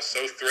somehow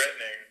so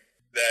threatening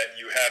that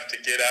you have to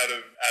get out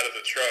of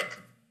the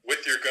truck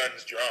with your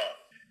guns drawn.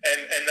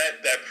 And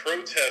that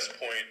protest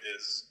point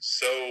is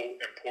so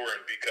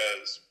important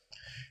because,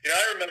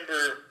 I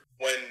remember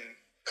when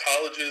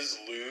colleges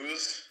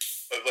lose,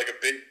 like a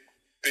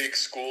big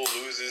school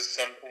loses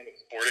some kind of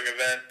sporting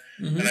event,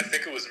 and I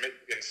think it was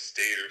Michigan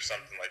State or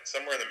something, like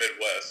somewhere in the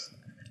Midwest.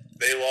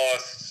 They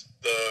lost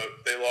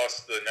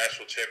the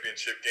national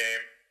championship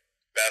game,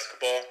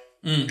 basketball,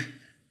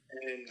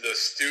 and the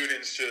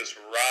students just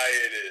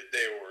rioted.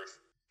 They were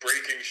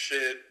breaking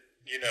shit,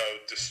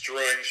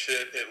 destroying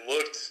shit. It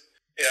looked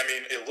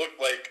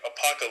like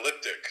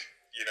apocalyptic,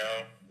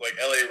 like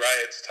LA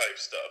riots type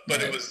stuff.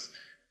 But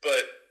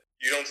but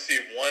you don't see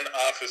one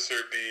officer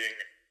being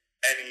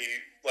any,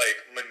 like,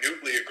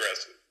 minutely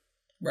aggressive.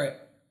 Right.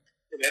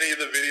 In any of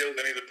the videos,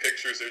 any of the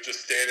pictures, they're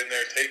just standing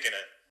there taking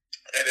it.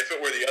 And if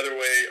it were the other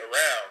way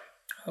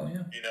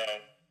around,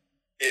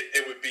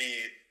 it would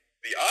be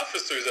the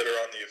officers that are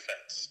on the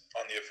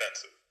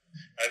offensive.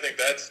 I think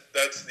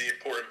that's the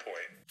important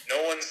point.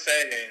 No one's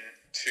saying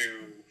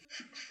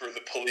for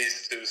the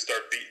police to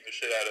start beating the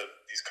shit out of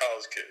these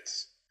college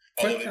kids,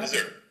 although they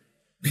deserve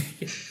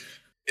it.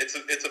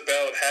 It's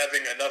about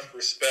having enough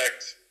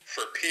respect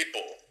for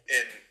people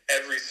in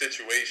every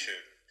situation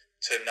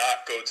to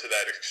not go to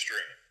that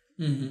extreme.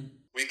 Mm-hmm.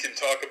 We can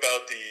talk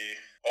about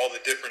all the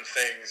different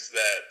things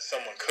that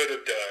someone could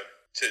have done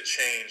to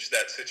change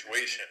that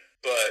situation,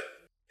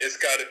 but it's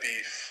got to be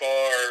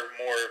far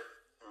more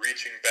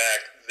reaching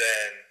back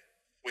than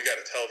we got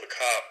to tell the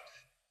cop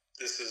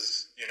this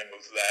is,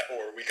 that,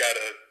 or we got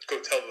to go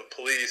tell the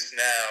police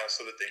now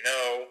so that they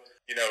know.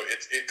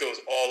 It goes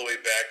all the way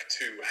back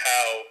to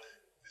how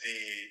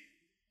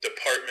the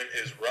department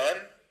is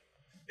run.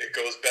 It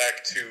goes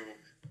back to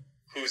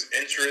whose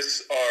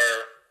interests are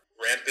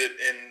rampant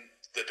in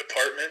the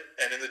department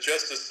and in the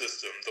justice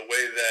system. The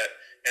way that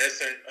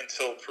innocent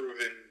until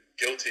proven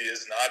guilty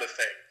is not a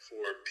thing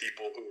for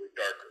people who are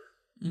darker.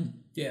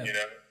 Yeah.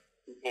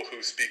 People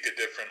who speak a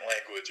different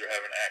language or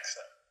have an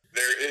accent.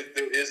 There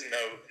is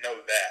no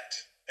that.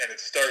 And it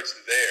starts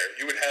there.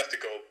 You would have to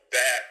go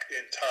back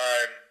in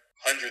time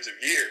hundreds of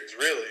years,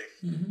 really,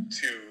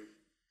 to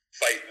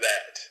fight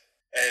that.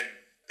 And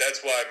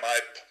that's why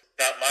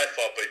not my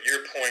fault, but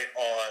your point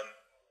on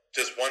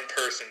just one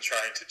person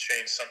trying to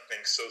change something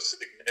so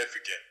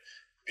significant,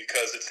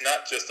 because it's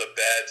not just a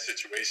bad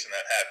situation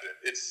that happened.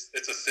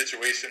 It's a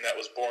situation that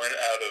was born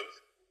out of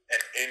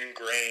an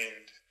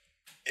ingrained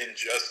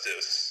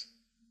injustice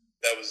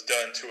that was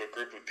done to a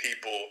group of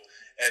people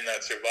and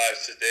that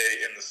survives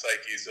today in the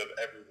psyches of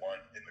everyone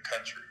in the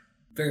country.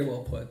 Very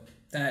well put.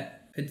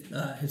 That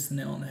hits the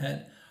nail on the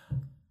head.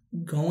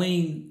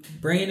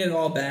 Bringing it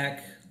all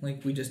back,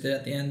 like we just did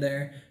at the end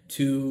there,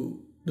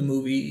 to the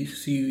movie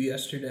See You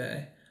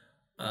Yesterday.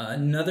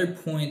 Another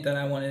point that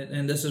I wanted,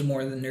 and this is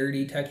more the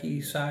nerdy,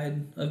 techie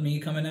side of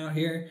me coming out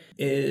here,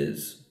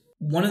 is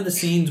one of the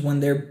scenes when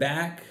they're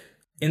back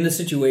in the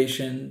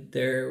situation,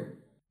 they're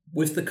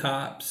with the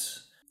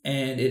cops,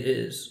 and it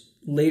is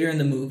later in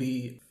the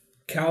movie.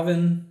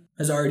 Calvin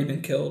has already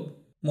been killed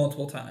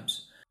multiple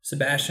times.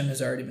 Sebastian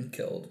has already been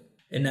killed.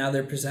 And now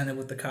they're presented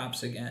with the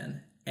cops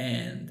again,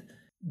 and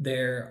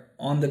they're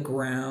on the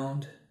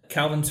ground.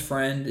 Calvin's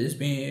friend is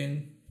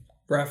being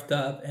roughed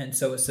up, and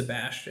so is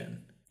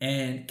Sebastian.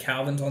 And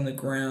Calvin's on the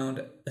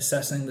ground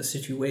assessing the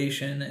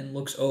situation and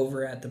looks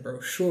over at the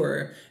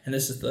brochure. And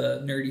this is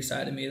the nerdy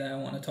side of me that I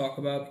want to talk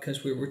about,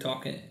 because we're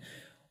talking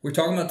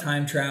about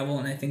time travel,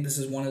 and I think this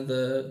is one of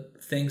the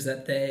things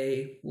that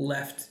they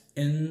left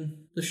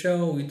in the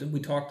show. In the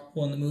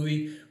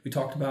movie, we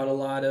talked about a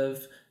lot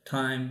of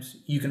times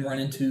you can run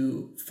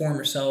into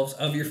former selves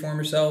of your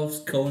former selves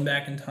going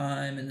back in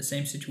time in the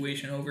same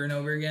situation over and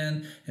over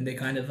again, and they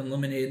kind of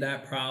eliminated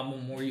that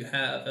problem where you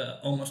have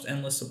almost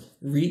endless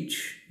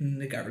reach,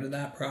 and they got rid of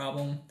that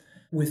problem.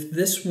 With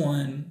this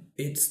one,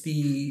 it's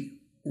the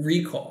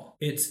recall.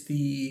 It's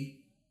the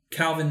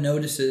Calvin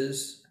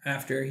notices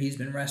after he's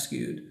been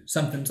rescued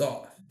something's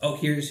off. Oh,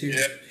 here's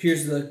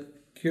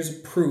a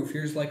proof.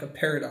 Here's like a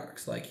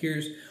paradox. Like,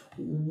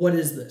 what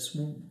is this?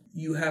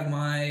 You have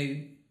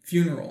my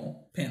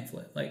funeral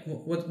pamphlet. Like,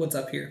 what's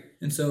up here?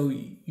 And so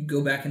you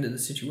go back into the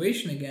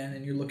situation again,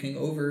 and you're looking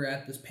over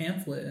at this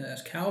pamphlet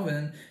as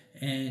Calvin,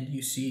 and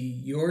you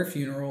see your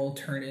funeral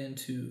turn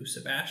into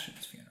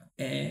Sebastian's funeral.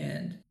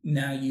 And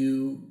now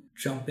you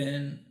jump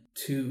in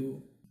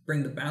to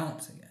bring the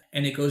balance again.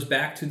 And it goes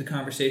back to the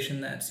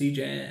conversation that CJ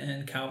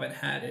and Calvin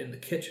had in the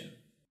kitchen.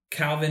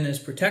 Calvin is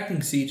protecting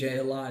CJ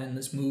a lot in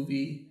this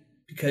movie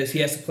because he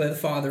has to play the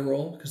father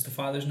role because the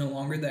father's no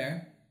longer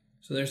there.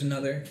 So there's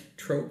another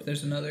trope,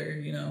 there's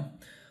another,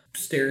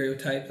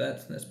 stereotype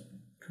that's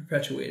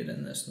perpetuated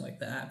in this, like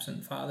the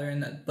absent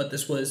father. But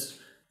this was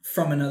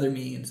from another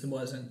means. It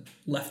wasn't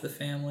left the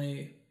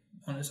family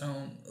on his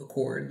own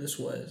accord. This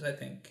was, I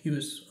think, he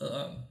was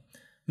a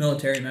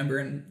military member,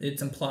 and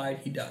it's implied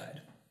he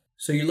died.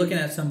 So you're looking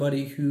at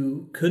somebody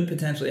who could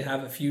potentially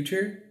have a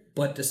future,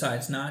 but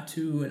decides not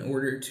to in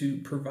order to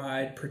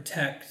provide,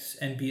 protect,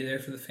 and be there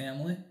for the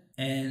family.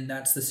 And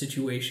that's the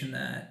situation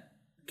that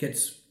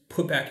gets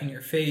put back in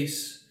your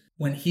face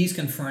when he's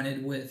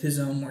confronted with his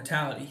own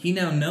mortality. He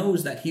now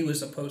knows that he was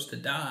supposed to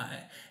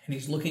die, and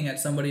he's looking at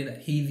somebody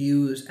that he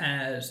views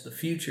as the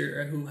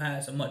future, who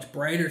has a much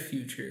brighter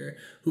future,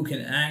 who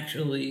can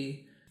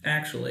actually,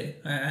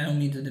 I don't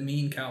mean to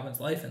demean Calvin's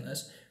life in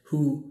this,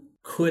 who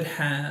could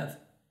have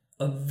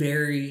a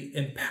very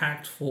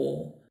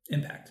impactful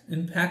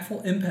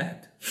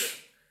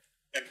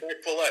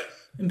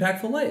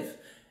life.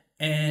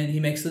 And he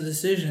makes the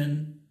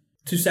decision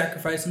to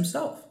sacrifice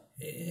himself.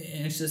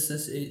 And it's just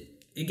this,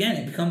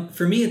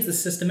 for me, it's a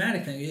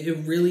systematic thing.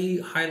 It really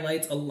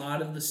highlights a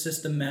lot of the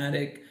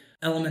systematic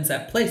elements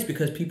at place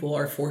because people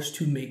are forced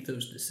to make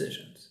those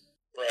decisions.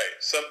 Right.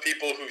 Some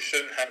people who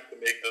shouldn't have to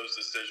make those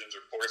decisions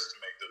are forced to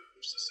make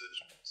those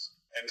decisions.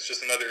 And that's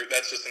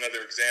just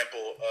another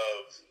example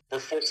of we're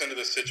forced into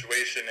this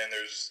situation, and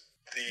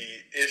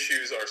the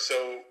issues are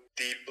so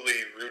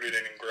deeply rooted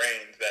and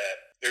ingrained that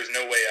there's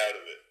no way out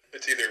of it.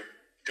 It's either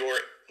door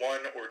 1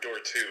 or door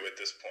 2 at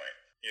this point.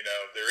 You know,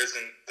 there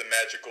isn't the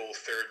magical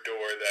third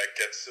door that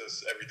gets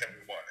us everything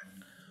we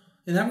wanted.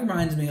 And that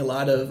reminds me a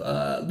lot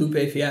of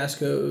Lupe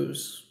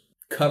Fiasco's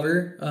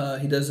cover.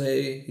 He does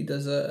a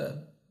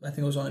I think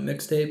it was on a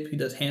mixtape. He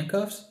does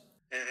Handcuffs,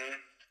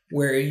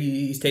 where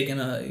he's taking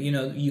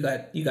you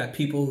got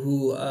people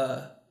who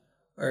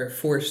are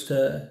forced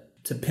to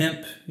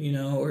pimp,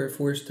 or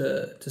forced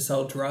to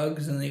sell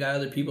drugs, and they got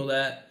other people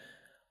that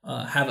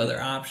have other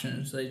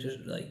options. They just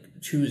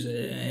choose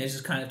it, and it's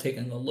just kind of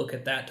taking a look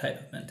at that type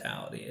of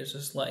mentality. It's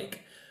just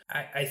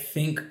I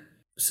think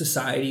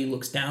society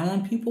looks down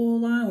on people a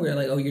lot, where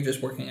oh, you're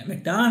just working at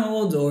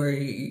McDonald's, or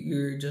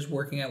you're just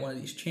working at one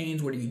of these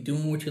chains. What are you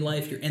doing with your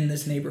life? You're in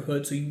this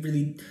neighborhood, so you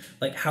really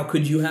how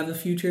could you have a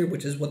future?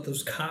 Which is what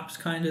those cops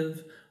kind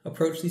of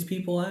approach these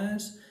people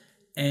as.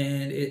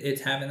 And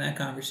it's having that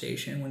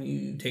conversation. When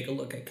you take a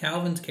look at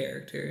Calvin's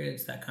character,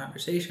 it's that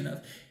conversation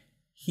of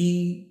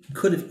he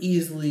could have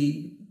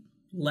easily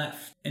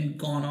left and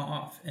gone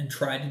off and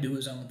tried to do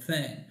his own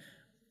thing.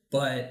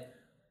 But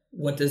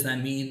what does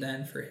that mean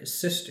then for his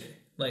sister?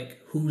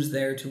 Who's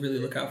there to really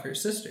look out for his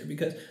sister?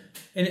 Because,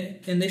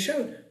 and they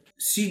showed,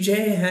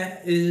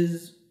 CJ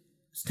is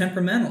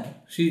temperamental.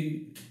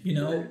 She,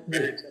 Very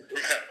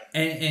temperamental.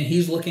 And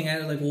he's looking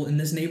at it well, in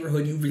this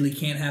neighborhood, you really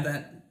can't have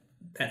that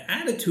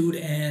attitude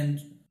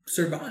and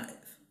survive.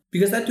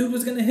 Because that dude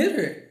was going to hit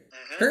her.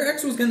 Mm-hmm. Her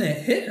ex was going to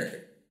hit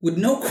her with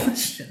no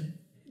question.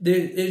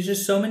 There's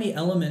just so many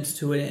elements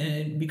to it, and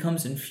it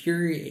becomes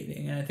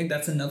infuriating. And I think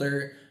that's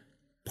another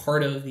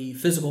part of the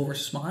physical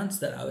response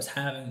that I was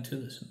having to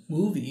this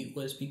movie,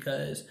 was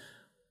because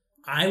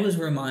I was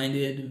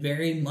reminded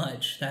very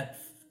much that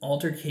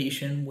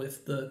altercation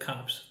with the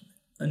cops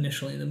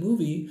initially in the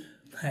movie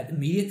had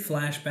immediate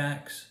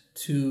flashbacks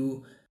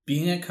to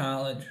being at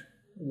college,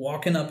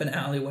 walking up an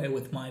alleyway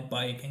with my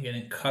bike and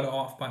getting cut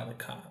off by the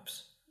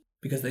cops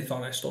because they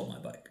thought I stole my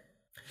bike.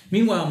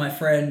 Meanwhile, my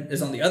friend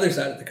is on the other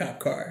side of the cop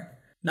car,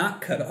 not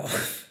cut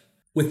off,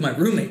 with my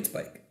roommate's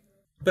bike.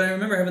 But I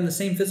remember having the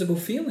same physical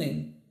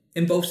feeling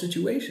in both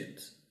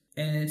situations.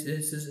 And it's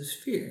this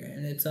fear.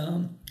 And it's,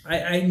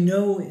 I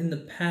know in the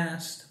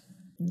past,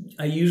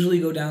 I usually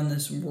go down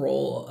this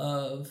road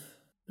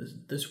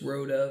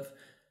of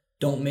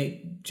don't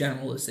make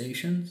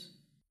generalizations,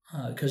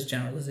 because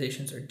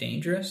generalizations are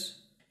dangerous.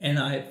 And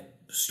I've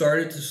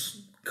started to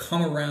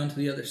come around to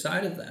the other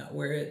side of that,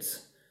 where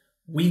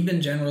we've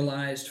been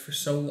generalized for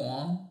so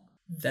long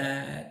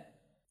that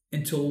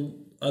until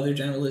other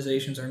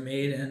generalizations are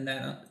made and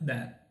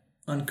that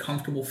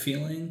uncomfortable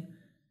feeling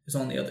is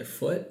on the other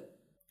foot,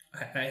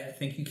 I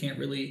think you can't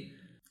really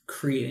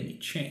create any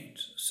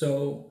change.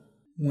 So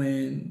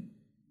when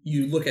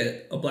you look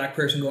at a black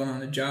person going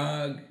on a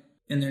jog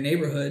in their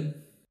neighborhood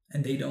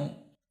and they don't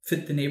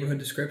fit the neighborhood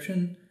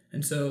description,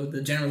 and so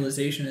the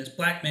generalization is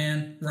black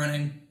man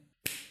running,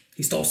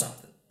 he stole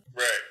something.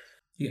 Right.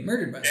 You get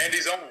murdered by that. And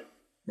he's on.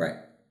 Right.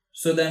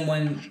 So then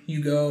when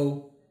you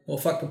go, well,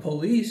 fuck the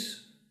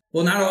police.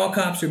 Well, not all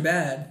cops are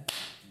bad.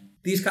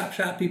 These cops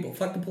shot people.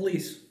 Fuck the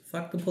police.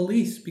 Fuck the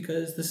police,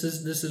 because this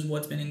is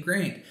what's been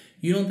ingrained.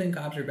 You don't think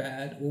cops are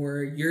bad,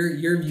 or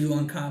your view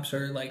on cops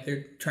are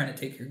they're trying to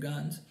take your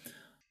guns.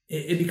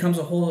 It becomes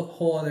a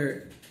whole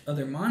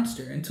other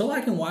monster. Until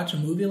I can watch a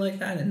movie like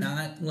that and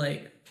not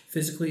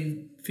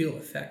physically feel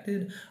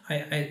affected,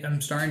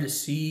 I'm starting to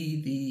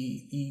see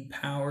the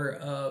power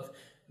of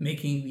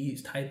making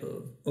these type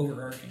of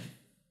overarching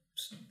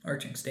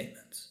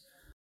statements.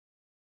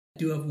 I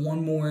do have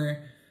one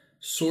more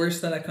source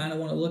that I kind of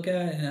want to look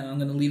at, and I'm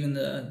going to leave in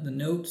the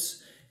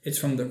notes. It's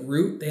from The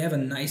Root. They have a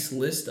nice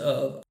list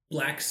of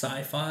black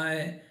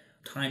sci-fi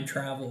time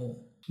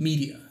travel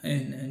media,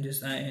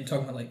 and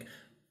talking about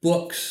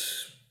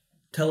books,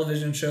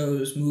 television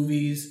shows,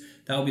 movies,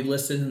 that will be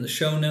listed in the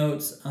show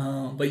notes.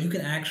 But you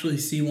can actually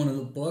see one of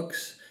the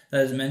books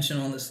that is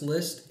mentioned on this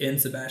list in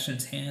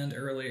Sebastian's hand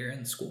earlier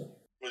in school.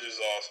 Which is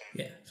awesome.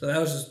 Yeah, so that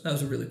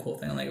was a really cool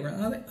thing. Like,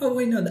 oh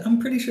wait, no, I'm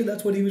pretty sure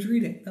that's what he was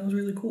reading. That was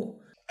really cool.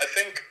 I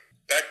think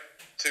back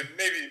to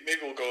maybe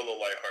we'll go a little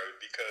lighthearted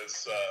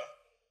because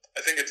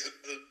I think it's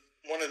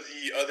one of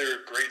the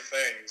other great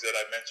things that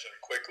I mentioned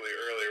quickly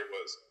earlier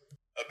was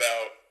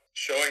about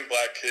showing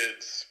black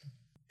kids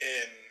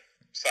in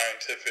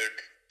scientific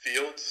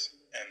fields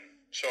and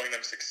showing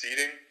them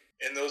succeeding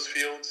in those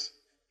fields.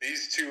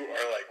 These two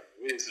are like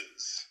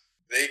whizzes.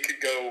 They could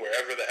go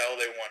wherever the hell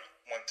they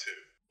want to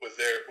with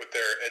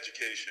their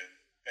education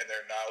and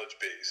their knowledge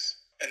base.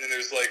 And then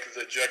there's like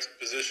the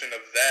juxtaposition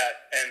of that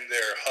and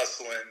they're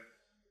hustling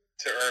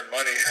to earn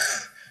money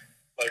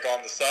like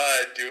on the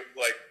side,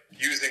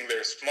 using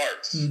their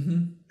smarts,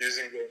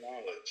 using their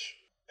knowledge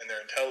and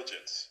their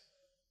intelligence.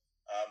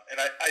 And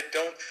I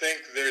don't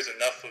think there's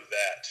enough of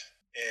that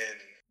in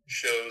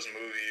shows,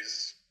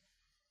 movies.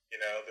 You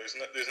know, there's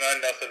not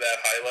enough of that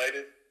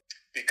highlighted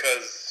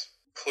because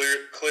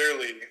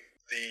clearly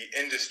the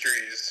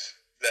industries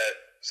that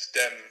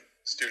STEM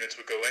students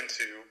would go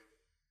into,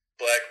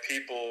 black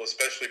people,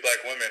 especially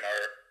black women,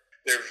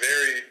 they're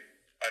very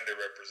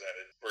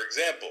underrepresented. For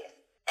example,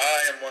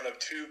 I am one of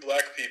 2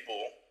 black people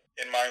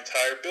in my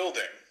entire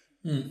building.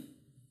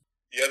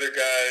 The other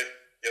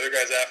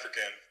guy's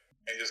African,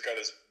 and he just got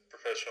his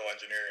professional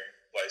engineering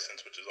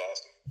license, which is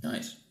awesome.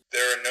 Nice.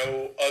 There are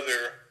no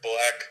other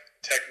black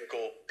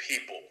technical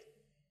people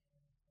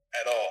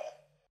at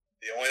all.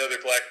 The only other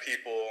black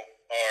people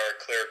are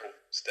clerical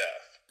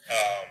staff.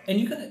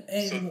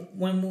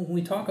 When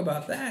we talk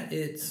about that,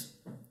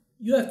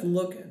 you have to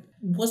look. It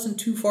wasn't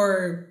too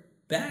far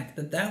back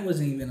that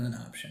wasn't even an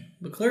option.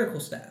 The clerical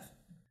staff,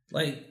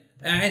 like,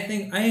 I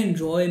think I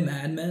enjoy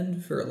Mad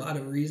Men for a lot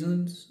of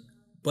reasons,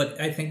 but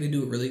I think they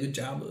do a really good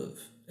job of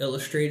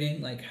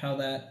illustrating like how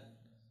that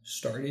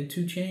started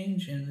to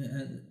change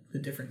and the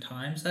different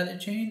times that it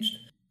changed.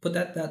 But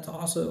that's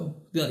also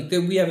like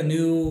there's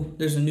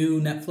a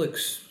new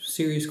Netflix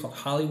series called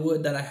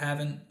Hollywood that I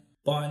haven't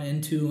bought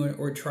into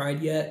or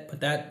tried yet, but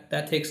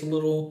that takes a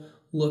little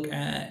look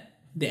at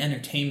the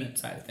entertainment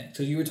side of things.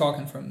 So you were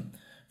talking from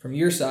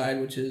your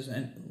side, which is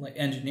like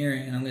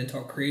engineering, and I'm going to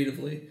talk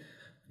creatively,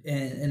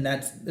 and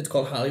it's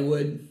called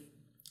Hollywood.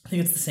 I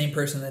think it's the same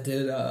person that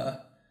did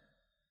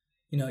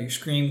your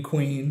Scream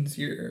Queens.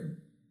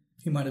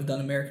 He might have done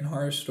American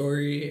Horror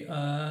Story.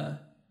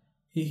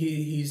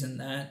 He's in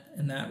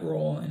that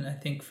role, and I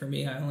think for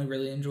me, I only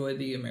really enjoy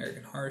the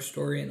American Horror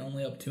Story, and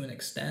only up to an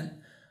extent.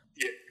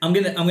 Yeah. I'm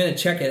gonna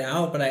check it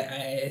out, but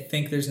I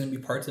think there's gonna be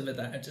parts of it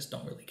that I just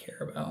don't really care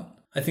about.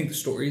 I think the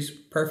story's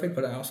perfect,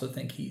 but I also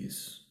think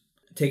he's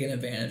taking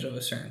advantage of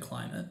a certain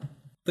climate.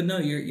 But no,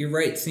 you're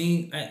right.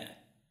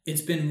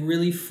 It's been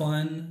really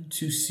fun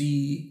to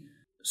see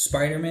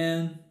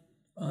Spider-Man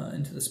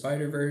into the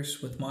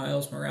Spider-Verse with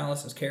Miles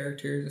Morales'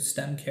 character, the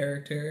STEM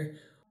character,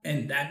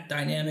 and that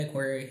dynamic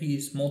where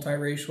he's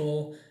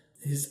multiracial.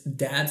 His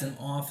dad's an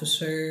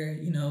officer.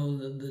 You know,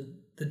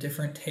 the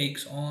different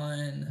takes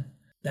on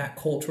that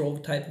cultural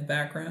type of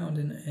background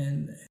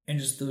and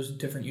just those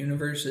different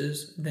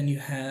universes. Then you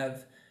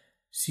have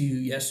See You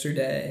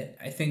Yesterday.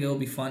 I think it'll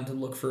be fun to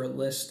look for a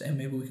list, and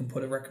maybe we can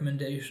put a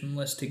recommendation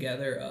list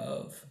together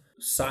of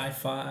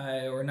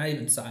sci-fi, or not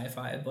even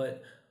sci-fi,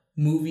 but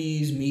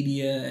movies,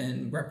 media,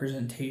 and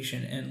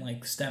representation in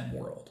like STEM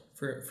world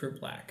for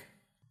black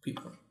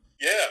people.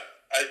 Yeah,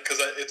 because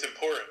it's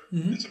important.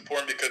 Mm-hmm. It's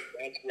important because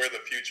that's where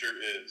the future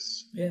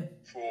is. Yeah.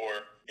 For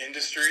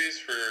industries,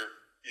 for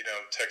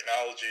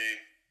technology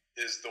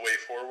is the way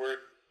forward.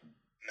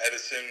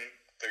 Medicine,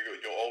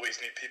 you'll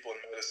always need people in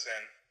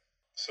medicine.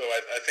 So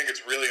I think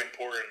it's really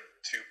important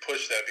to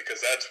push that because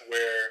that's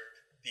where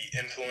the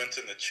influence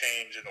and the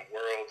change in the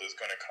world is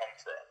going to come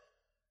from.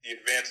 The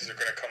advances are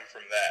going to come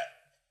from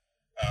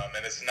that.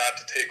 And it's not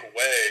to take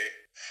away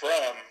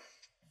from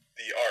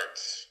the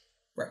arts.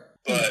 Right.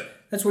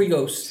 But that's where you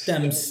go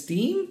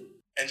STEAM?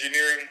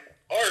 Engineering,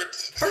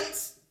 arts.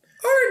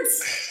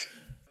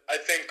 I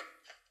think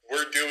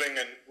we're doing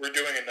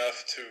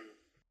enough to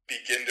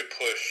begin to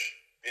push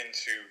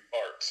into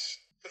arts.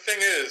 The thing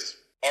is,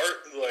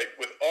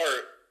 with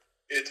art,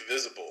 it's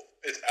visible.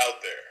 It's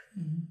out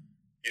there. Mm-hmm.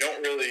 You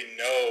don't really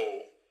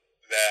know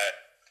that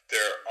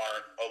there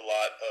aren't a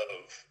lot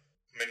of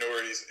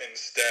minorities in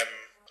STEM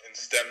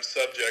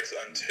subjects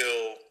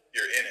until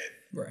you're in it.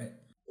 Right.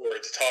 Or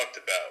it's talked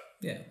about.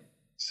 Yeah.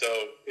 So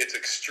it's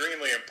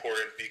extremely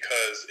important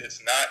because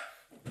it's not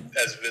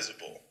as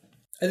visible.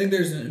 I think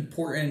there's an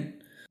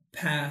important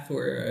path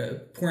or an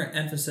important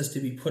emphasis to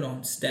be put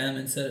on STEM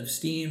instead of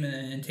STEAM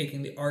and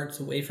taking the arts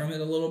away from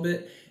it a little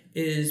bit,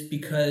 is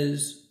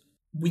because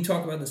we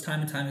talk about this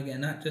time and time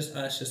again, not just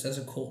us, just as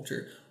a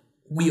culture.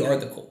 We are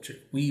the culture.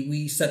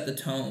 We set the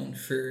tone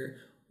for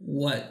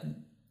what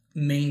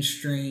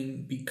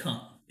mainstream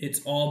become.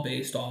 It's all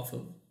based off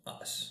of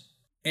us.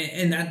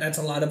 And that's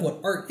a lot of what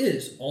art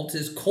is. Art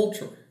is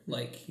culture.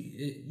 Like,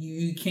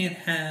 you can't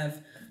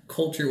have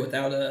culture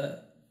without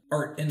a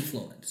art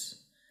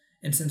influence.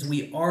 And since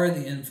we are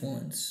the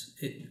influence,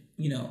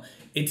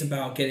 it's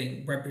about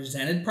getting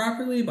represented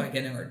properly by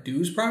getting our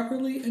dues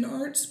properly in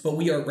arts, but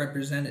we are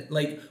represented,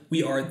 like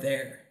we are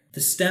there.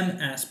 The STEM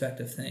aspect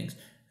of things,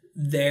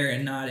 there,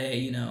 and not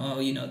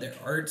they're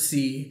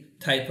artsy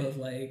type of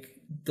like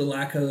the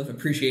lack of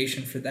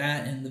appreciation for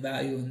that and the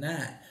value in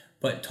that.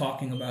 But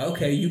talking about,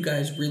 okay, you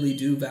guys really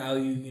do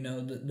value,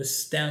 the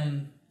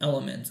STEM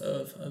elements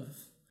of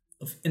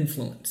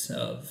influence,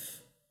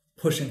 of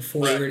pushing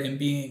forward and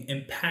being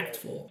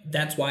impactful.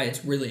 That's why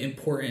it's really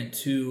important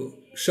to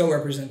show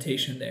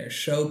representation there,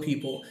 show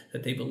people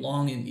that they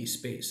belong in these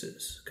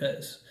spaces.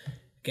 Because,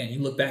 again, you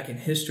look back in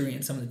history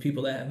and some of the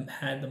people that have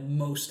had the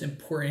most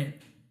important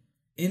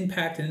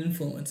impact and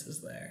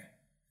influences there.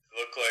 It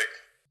looked like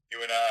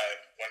you and I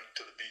went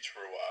to the beach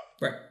for a while.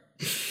 Right.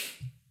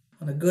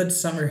 On a good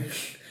summer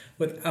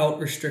without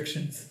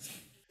restrictions.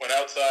 When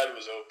outside it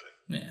was open.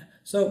 Yeah.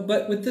 So,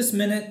 but with this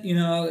minute,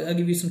 I'll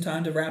give you some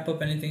time to wrap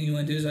up anything you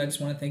want to do. So I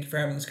just want to thank you for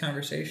having this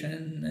conversation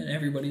and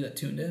everybody that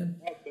tuned in.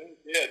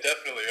 Yeah,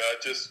 definitely.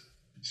 Just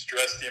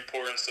stress the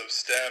importance of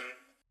STEM.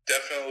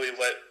 Definitely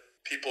let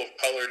people of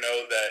color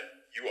know that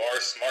you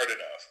are smart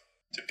enough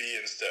to be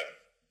in STEM.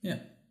 Yeah.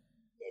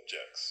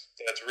 Subjects.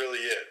 That's really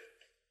it.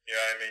 You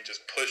know what I mean?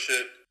 Just push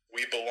it.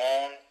 We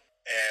belong,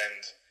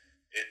 and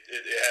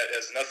it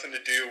has nothing to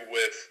do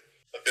with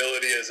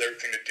ability. It has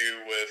everything to do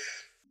with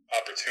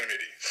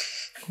opportunity.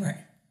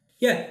 Right.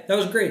 Yeah, that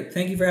was great.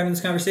 Thank you for having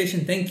this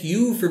conversation. Thank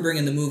you for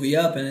bringing the movie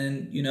up.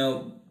 And,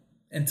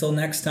 until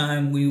next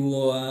time, we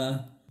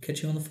will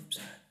catch you on the flip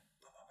side.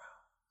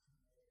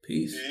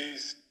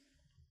 Peace.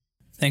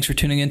 Thanks for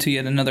tuning in to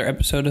yet another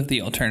episode of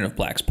the Alternative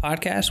Blacks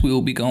podcast. We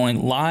will be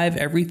going live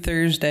every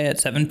Thursday at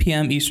 7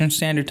 p.m. Eastern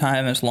Standard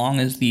Time as long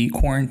as the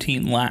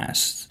quarantine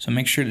lasts. So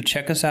make sure to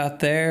check us out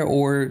there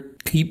or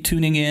keep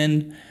tuning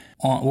in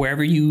on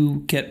wherever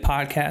you get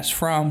podcasts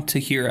from to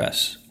hear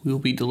us. We will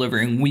be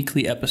delivering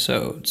weekly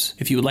episodes.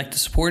 If you would like to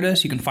support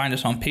us, you can find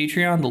us on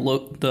Patreon.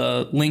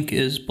 The link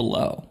is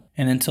below.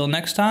 And until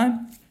next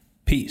time,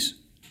 peace.